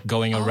shop, like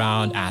going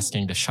around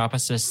asking the shop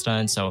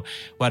assistant. So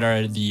what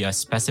are the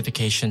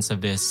specifications of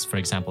this, for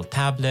example,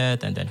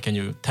 tablet? And then can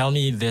you tell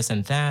me this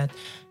and that?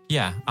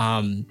 Yeah,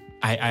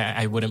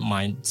 I wouldn't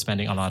mind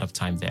spending a lot of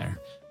time there,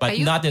 but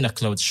not in a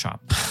clothes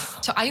shop.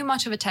 So are you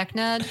much of a tech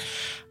nerd?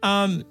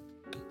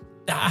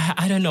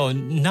 I don't know.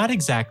 Not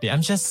exactly. I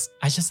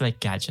just like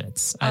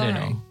gadgets. I don't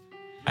know.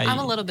 I'm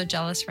a little bit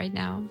jealous right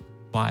now.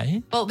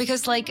 Why? Well,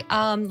 because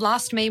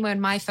last May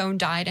when my phone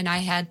died and I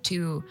had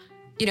to,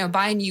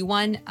 buy a new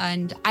one,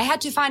 and I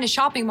had to find a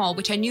shopping mall,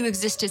 which I knew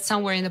existed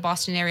somewhere in the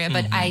Boston area,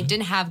 but I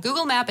didn't have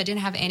Google Map. I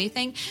didn't have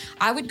anything.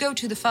 I would go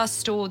to the first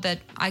store that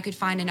I could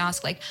find and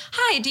ask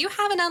hi, do you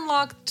have an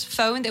unlocked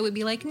phone? They would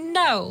be like,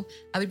 no.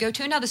 I would go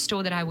to another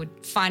store that I would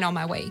find on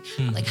my way.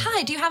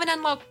 Hi, do you have an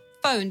unlocked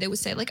phone? They would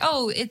say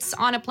it's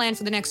on a plan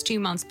for the next 2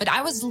 months, but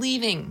I was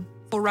leaving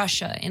for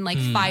Russia in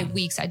 5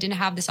 weeks. I didn't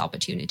have this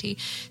opportunity.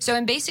 So,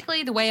 and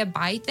basically the way I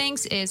buy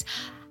things is,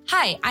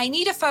 hi, I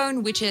need a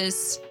phone which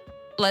is,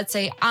 let's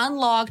say,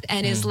 unlocked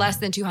and is less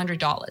than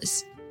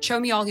 $200. Show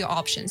me all your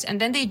options.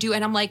 And then they do,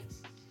 and I'm like,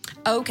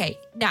 okay,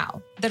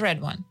 now the red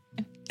one.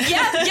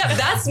 Yeah,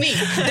 that's me.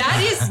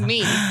 That is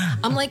me.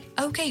 I'm like,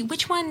 okay,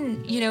 which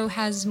one,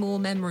 has more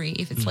memory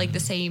if it's the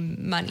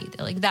same money?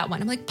 They're like, that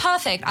one. I'm like,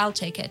 perfect, I'll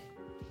take it.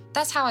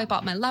 That's how I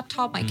bought my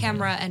laptop, my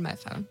camera, and my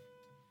phone.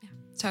 Yeah.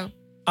 So,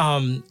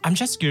 I'm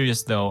just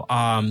curious though.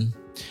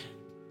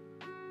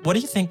 What do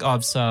you think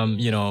of some,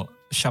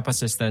 shop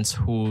assistants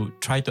who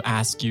try to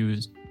ask you?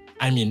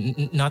 I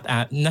mean, not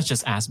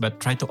just ask, but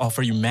try to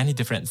offer you many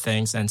different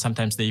things, and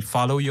sometimes they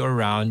follow you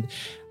around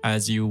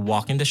as you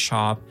walk in the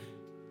shop.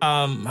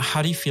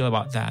 How do you feel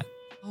about that?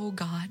 Oh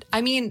God!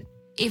 I mean,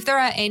 if there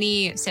are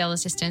any sales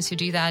assistants who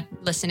do that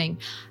listening,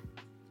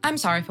 I'm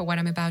sorry for what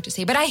I'm about to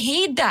say, but I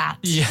hate that.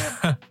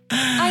 Yeah.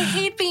 I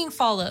hate being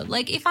followed.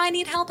 If I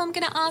need help, I'm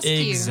going to ask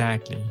you.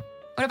 Exactly.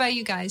 What about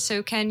you guys?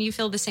 So can you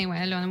feel the same way,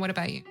 Alona? What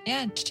about you?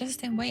 Yeah, just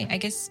the same way. I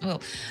guess,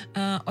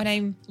 when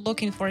I'm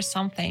looking for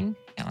something,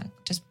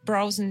 just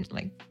browsing,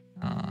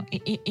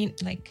 in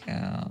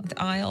the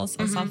aisles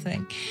or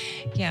something.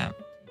 Yeah.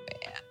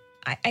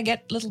 I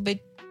get a little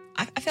bit,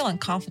 I feel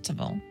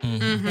uncomfortable.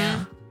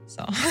 Yeah.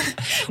 So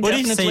what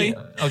do you say?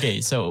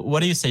 Okay. So what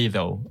do you say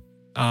though?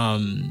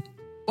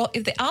 Well,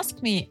 if they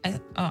ask me,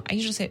 I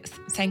usually say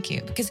thank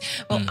you, because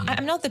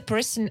I'm not the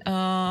person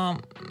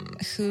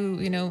who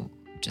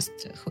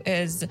who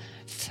is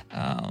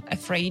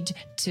afraid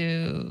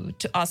to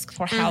ask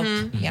for help.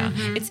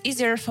 It's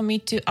easier for me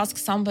to ask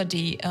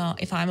somebody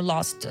if I'm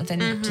lost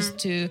than just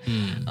to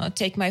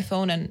take my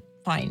phone and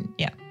find.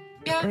 Yeah,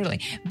 really.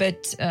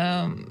 But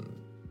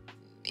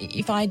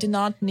if I do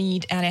not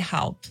need any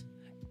help,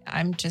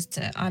 I'm just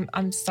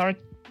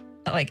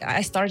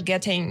I start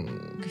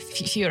getting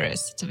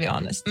furious, to be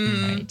honest,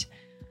 right?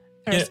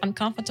 First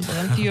uncomfortable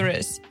and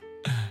furious.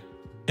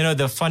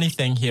 The funny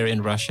thing here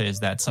in Russia is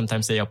that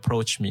sometimes they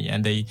approach me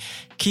and they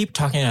keep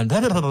talking and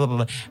blah, blah, blah, blah,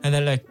 blah, and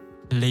they're like,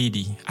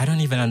 lady, I don't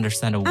even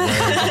understand a word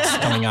that's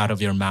coming out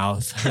of your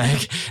mouth.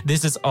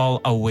 This is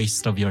all a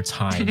waste of your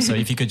time. So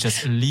if you could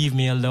just leave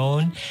me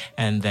alone,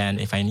 and then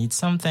if I need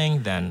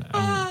something, then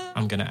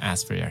I'm going to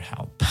ask for your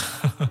help.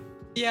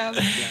 Yeah.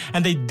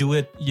 And they do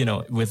it,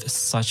 with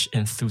such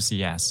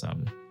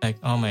enthusiasm.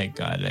 Oh my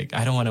God,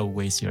 I don't want to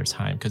waste your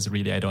time because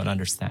really I don't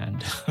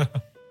understand.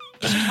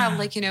 You should have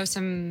like,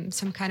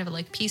 some kind of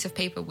like piece of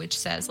paper which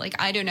says like,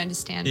 I don't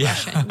understand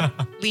Russian.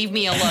 Leave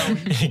me alone.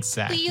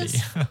 Exactly.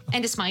 Please.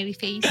 And a smiley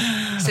face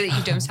so that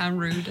you don't sound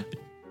rude.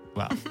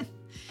 Well,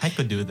 I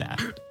could do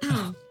that.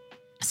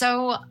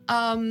 So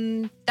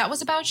that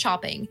was about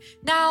shopping.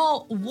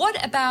 Now,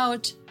 what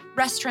about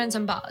restaurants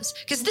and bars?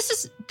 Because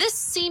this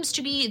seems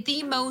to be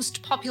the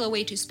most popular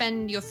way to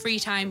spend your free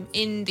time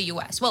in the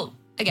US. Well,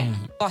 again,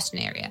 Boston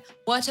area.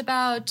 What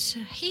about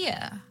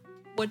here?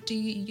 What do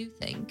you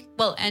think?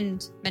 Well,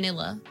 and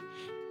Manila.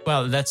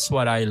 Well, that's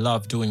what I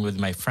love doing with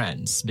my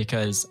friends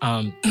because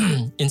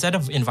instead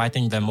of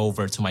inviting them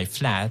over to my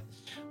flat,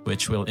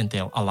 which will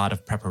entail a lot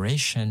of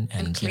preparation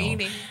and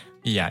cleaning.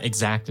 Yeah,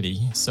 exactly.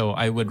 So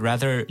I would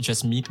rather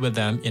just meet with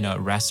them in a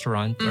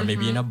restaurant or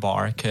maybe in a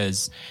bar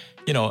because,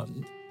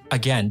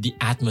 again, the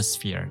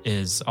atmosphere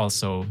is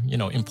also,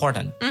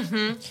 important.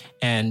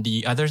 And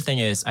the other thing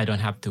is I don't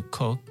have to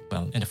cook.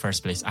 Well, in the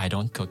first place, I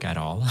don't cook at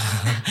all.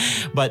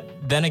 But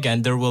then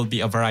again, there will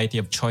be a variety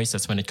of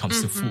choices when it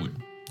comes to food.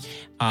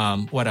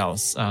 What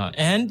else?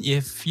 And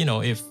if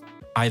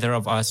either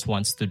of us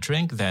wants to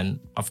drink, then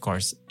of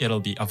course it'll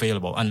be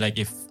available. Unlike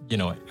if,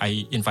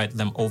 I invite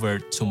them over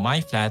to my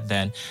flat,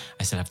 then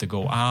I still have to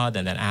go out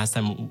and then ask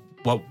them,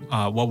 what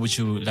would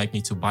you like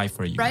me to buy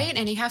for you? Right.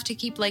 And you have to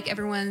keep like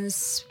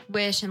everyone's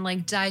wish and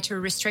like dietary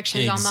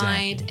restrictions on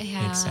mind.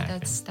 Yeah,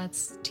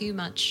 that's too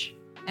much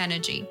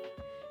energy.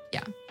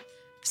 Yeah.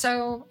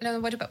 So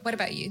what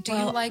about you? Do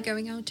you like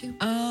going out too?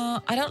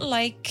 I don't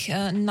like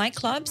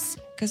nightclubs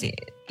because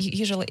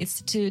usually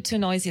it's too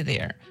noisy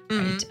there.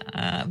 Right?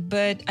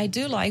 But I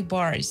do like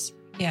bars.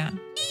 Yeah.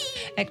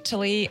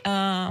 Actually,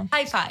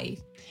 high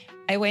five.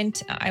 I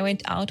went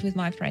out with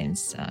my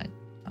friends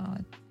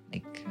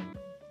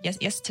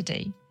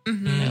yesterday.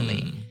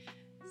 Really.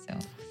 So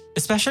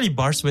especially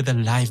bars with a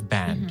live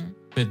band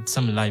with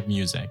some live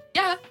music.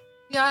 Yeah.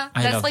 Yeah,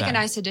 that's like that. a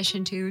nice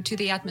addition to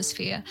the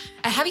atmosphere.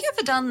 Have you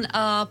ever done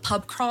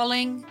pub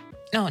crawling?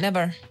 No,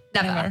 never.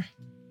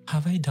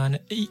 Have I done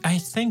it? I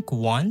think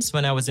once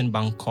when I was in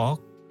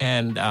Bangkok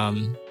and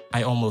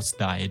I almost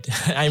died.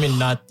 I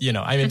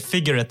mean,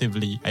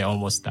 figuratively, I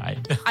almost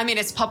died. I mean,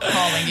 it's pub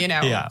crawling,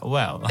 Yeah,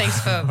 well.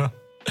 Thanks for,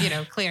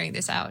 clearing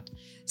this out.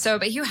 So,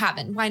 but you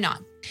haven't. Why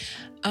not?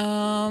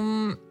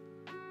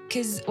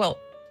 Because,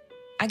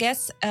 I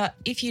guess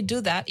if you do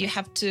that, you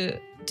have to...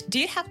 Do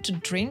you have to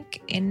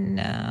drink in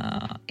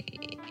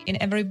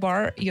every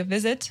bar you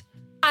visit?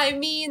 I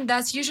mean,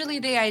 that's usually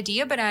the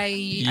idea, but I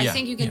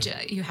think you can.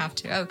 You have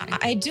to. Okay.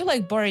 I do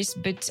like bars,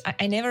 but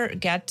I never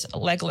get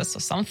legless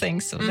or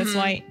something, so that's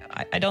why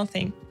I don't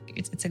think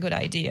it's a good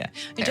idea.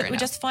 We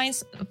just find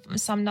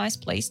some nice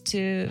place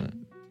to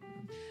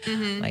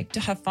to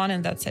have fun,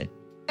 and that's it.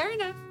 Fair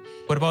enough.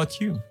 What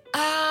about you?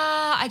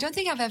 I don't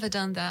think I've ever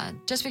done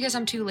that just because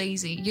I'm too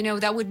lazy.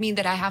 That would mean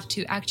that I have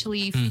to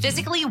actually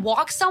physically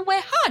walk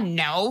somewhere.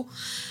 No.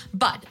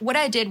 But what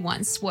I did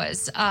once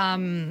was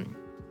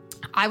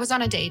I was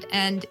on a date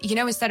and,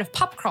 instead of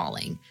pub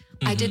crawling,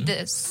 I did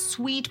the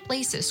sweet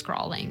places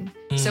crawling.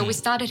 So we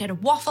started at a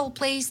waffle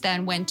place,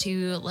 then went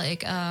to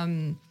like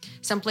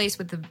some place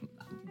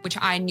which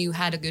I knew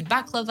had a good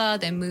baklava,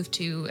 then moved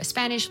to a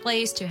Spanish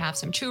place to have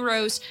some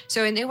churros.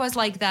 So and it was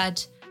like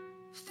that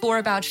for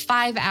about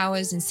 5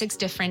 hours in 6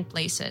 different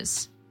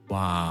places.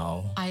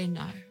 Wow. I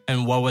know.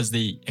 And what was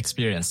the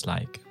experience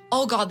like?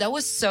 Oh God, that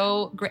was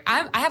so great.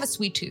 I have a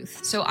sweet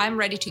tooth, so I'm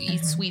ready to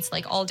eat sweets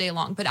like all day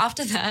long. But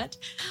after that,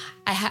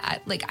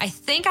 I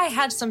think I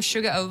had some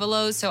sugar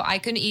overload, so I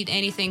couldn't eat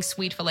anything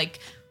sweet for like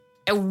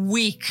a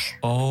week.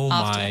 Oh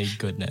my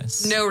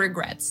goodness. No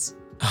regrets.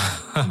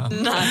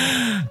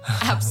 None.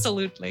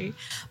 Absolutely.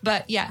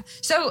 But yeah.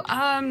 So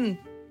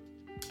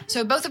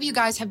both of you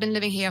guys have been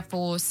living here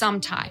for some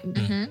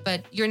time,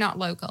 but you're not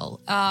local.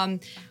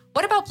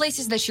 What about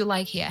places that you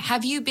like here?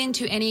 Have you been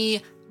to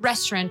any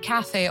restaurant,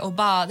 cafe, or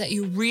bar that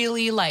you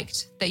really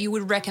liked that you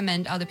would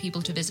recommend other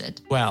people to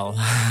visit? Well,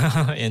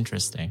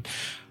 interesting.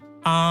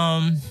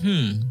 I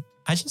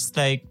just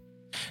I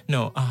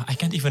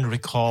can't even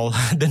recall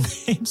the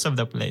names of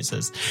the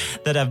places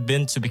that I've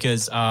been to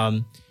because,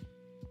 okay.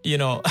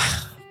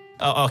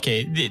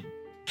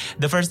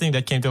 The first thing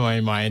that came to my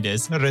mind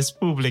is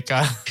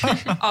Respublica,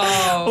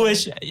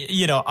 which,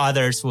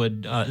 others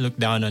would look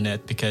down on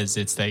it because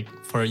it's like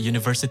for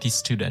university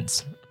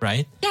students,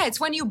 right? Yeah, it's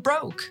when you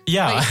broke.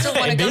 Yeah, you still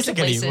want to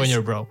basically when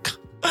you're broke.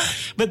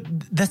 But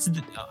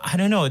I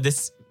don't know,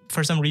 this,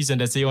 for some reason,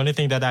 that's the only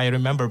thing that I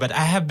remember. But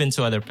I have been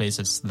to other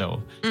places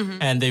though,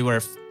 and they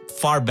were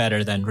far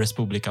better than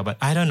Respublica. But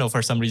I don't know,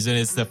 for some reason,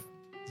 it's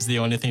the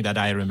only thing that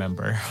I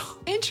remember.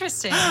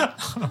 Interesting.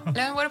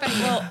 Leon, what about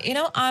you?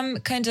 Well, I'm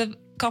kind of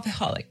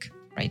coffeeholic,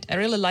 right? I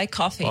really like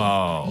coffee.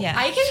 Wow. Yeah.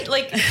 I can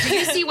do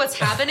you see what's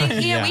happening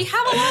here? Yeah. We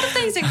have a lot of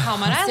things in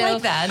common. I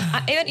like that.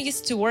 I even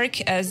used to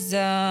work as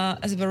a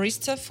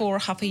barista for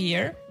half a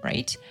year,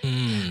 right?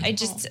 I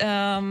just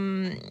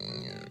I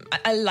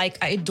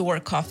adore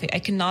coffee. I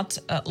cannot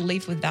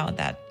live without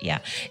that. Yeah.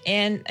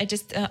 And I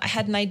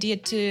had an idea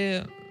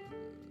to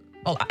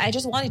well, I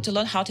just wanted to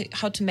learn how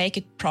to make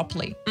it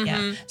properly.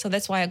 Yeah. So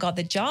that's why I got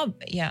the job.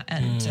 Yeah.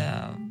 And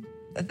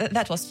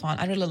that was fun.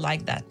 I really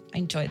liked that. I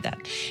enjoyed that.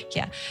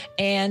 Yeah.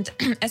 And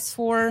as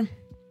for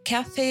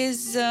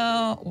cafes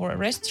or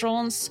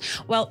restaurants,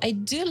 well, I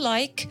do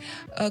like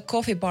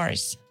coffee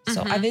bars.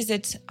 So I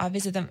visit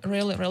them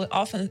really, really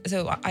often.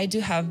 So I do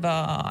have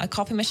a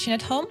coffee machine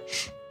at home.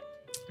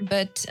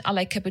 But I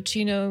like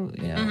cappuccino,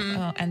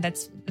 and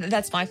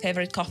that's my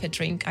favorite coffee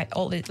drink. I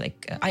always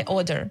I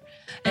order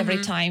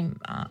every time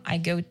I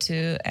go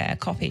to a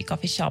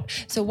coffee shop.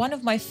 So one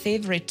of my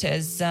favorite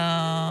is,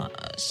 shall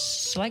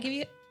I give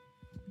you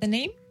the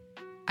name?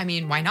 I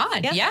mean, why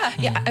not?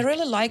 Yeah. I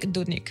really like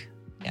Dudnik.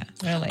 Yeah,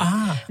 really.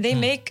 They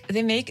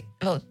make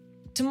well,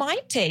 to my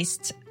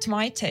taste,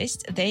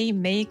 they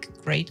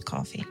make great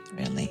coffee,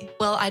 really.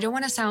 Well, I don't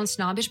want to sound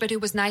snobbish, but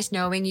it was nice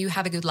knowing you.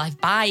 Have a good life.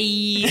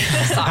 Bye.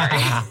 Sorry.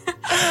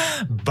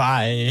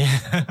 Bye.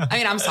 I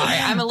mean, I'm sorry.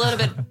 I'm a little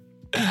bit,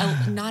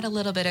 not a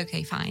little bit,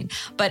 okay, fine.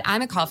 But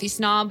I'm a coffee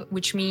snob,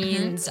 which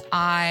means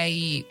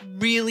I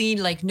really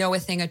know a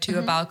thing or two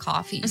about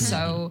coffee.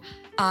 So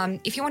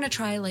if you want to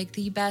try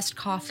the best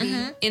coffee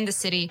in the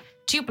city,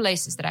 2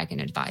 places that I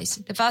can advise.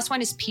 The first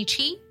one is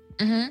Peachy.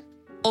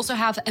 Also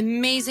have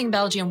amazing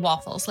Belgian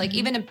waffles.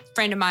 Even a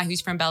friend of mine who's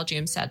from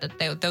Belgium said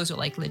that those are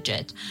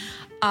legit.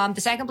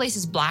 The second place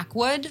is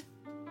Blackwood,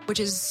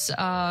 which is,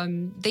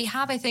 they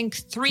have, I think,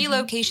 3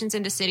 locations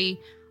in the city,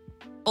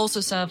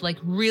 also serve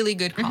really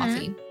good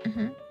coffee.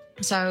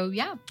 So,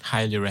 yeah.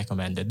 Highly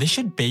recommended. They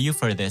should pay you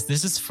for this.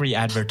 This is free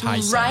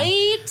advertising.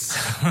 Right?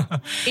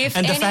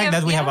 And the fact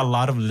that we have a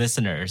lot of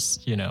listeners,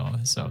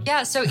 so.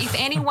 Yeah, so if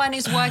anyone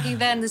is working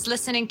there and is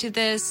listening to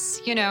this,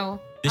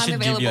 they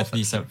should give you at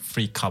least a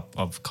free cup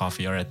of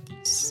coffee or at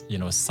least,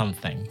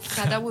 something.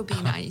 Yeah, that would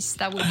be nice.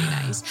 That would be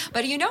nice.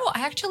 But,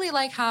 I actually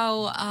like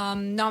how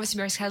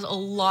Novosibirsk has a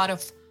lot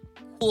of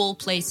cool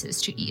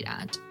places to eat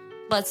at.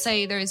 Let's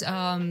say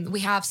we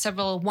have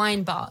several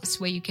wine bars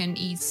where you can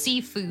eat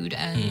seafood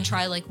and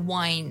try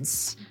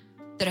wines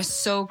that are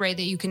so great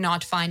that you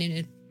cannot find in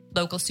a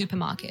local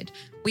supermarket.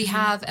 We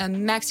have a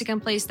Mexican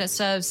place that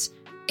serves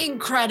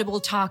incredible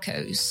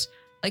tacos.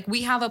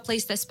 We have a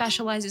place that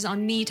specializes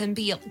on meat and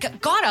beer.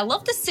 God, I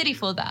love the city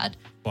for that.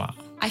 Wow.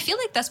 I feel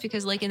like that's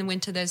because in the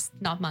winter, there's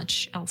not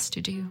much else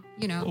to do,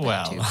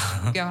 well.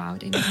 to go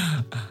out.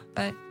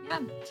 But yeah.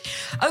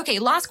 Okay,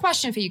 last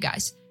question for you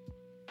guys.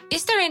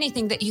 Is there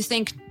anything that you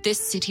think this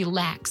city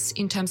lacks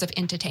in terms of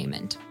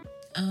entertainment?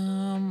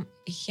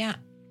 Yeah,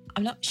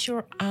 I'm not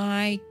sure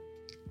I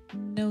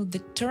know the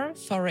term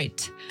for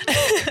it,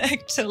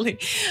 actually.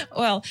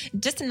 Well,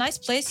 just a nice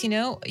place,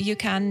 you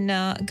can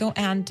go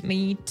and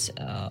meet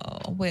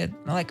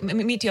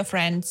meet your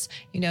friends,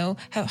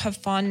 have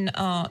fun,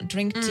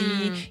 drink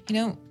tea,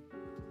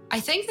 I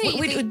think that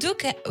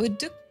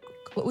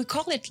we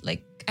call it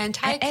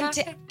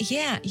anti-cafe?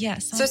 Yeah.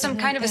 So some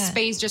kind of a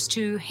space just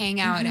to hang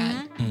out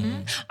at.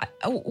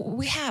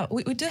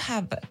 We do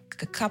have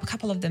a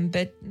couple of them,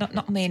 but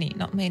not many.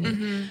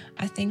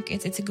 I think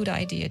it's a good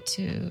idea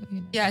to.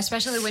 Yeah,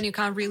 especially when you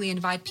can't really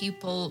invite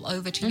people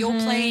over to your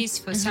place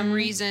for some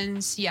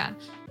reasons. Yeah,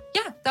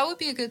 that would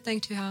be a good thing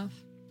to have.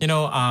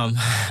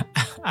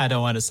 I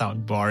don't want to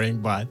sound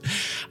boring, but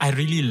I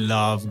really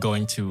love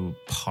going to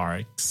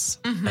parks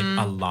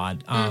a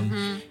lot.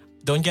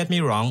 Don't get me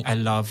wrong, I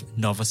love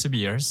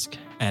Novosibirsk,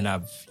 and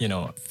I've,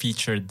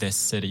 featured this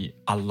city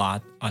a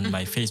lot on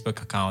my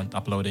Facebook account,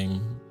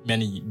 uploading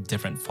many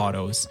different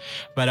photos.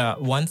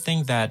 But one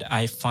thing that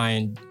I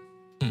find,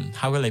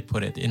 how will I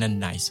put it in a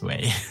nice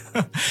way?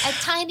 A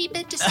tiny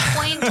bit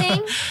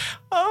disappointing?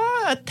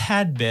 A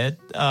tad bit.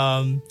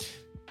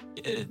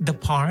 The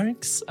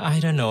parks,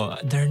 I don't know,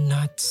 they're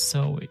not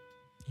so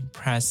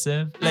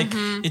impressive.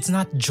 It's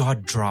not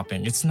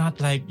jaw-dropping. It's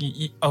not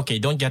okay,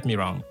 don't get me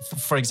wrong.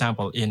 For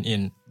example,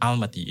 in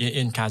Almaty,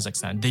 in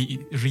Kazakhstan, they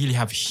really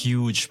have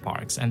huge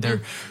parks and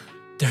they're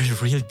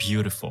really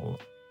beautiful.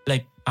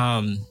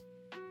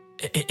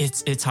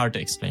 It's hard to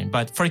explain.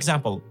 But for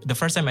example, the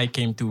first time I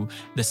came to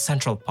the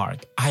Central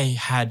Park, I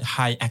had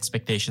high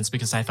expectations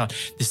because I thought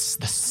this is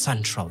the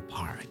Central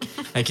Park.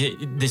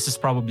 This is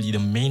probably the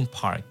main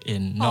park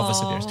in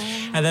Novosibirsk.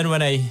 And then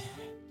when I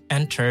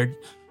entered,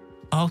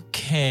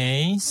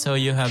 okay, so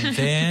you have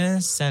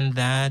this and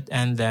that,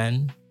 and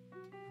then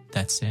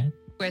that's it.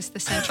 Where's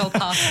the Central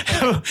Park?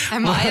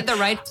 Am I at the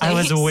right place? I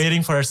was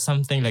waiting for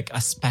something like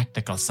a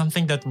spectacle,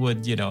 something that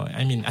would,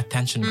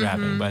 attention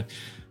grabbing. But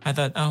I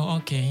thought,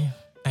 okay,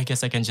 I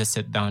guess I can just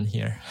sit down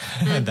here.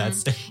 And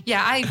that's it.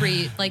 Yeah, I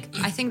agree.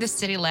 I think the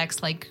city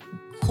lacks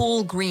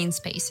cool green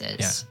spaces.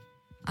 Yeah.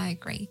 I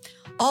agree.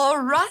 All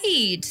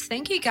right.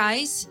 Thank you,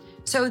 guys.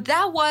 So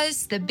that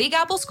was the Big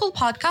Apple School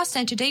podcast,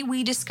 and today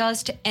we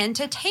discussed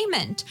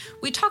entertainment.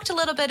 We talked a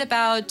little bit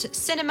about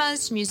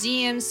cinemas,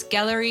 museums,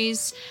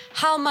 galleries,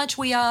 how much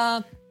we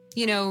are,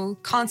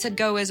 concert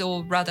goers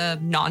or rather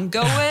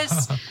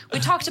non-goers. We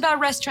talked about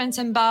restaurants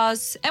and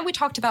bars, and we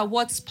talked about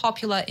what's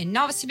popular in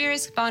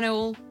Novosibirsk,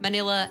 Barnaul,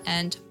 Manila,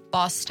 and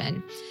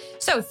Boston.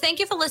 So thank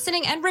you for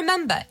listening. And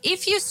remember,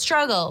 if you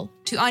struggle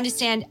to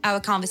understand our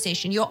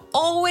conversation, you're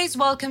always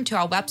welcome to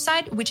our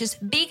website, which is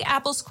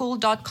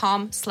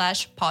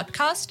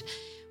bigappleschool.com/podcast,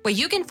 where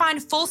you can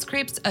find full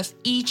scripts of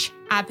each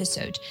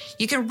episode.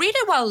 You can read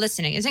it while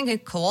listening. Isn't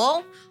it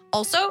cool?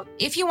 Also,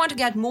 if you want to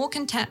get more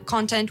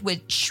content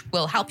which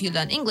will help you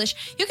learn English,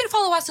 you can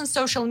follow us on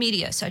social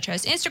media such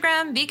as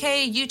Instagram,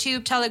 VK,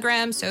 YouTube,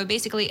 Telegram, so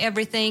basically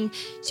everything.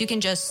 So you can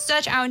just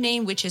search our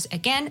name, which is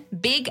again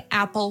Big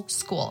Apple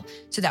School.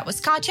 So that was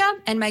Katya,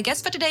 and my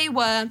guests for today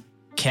were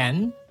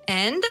Ken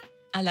and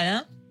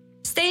Alana.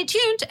 Stay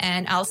tuned,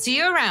 and I'll see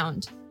you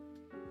around.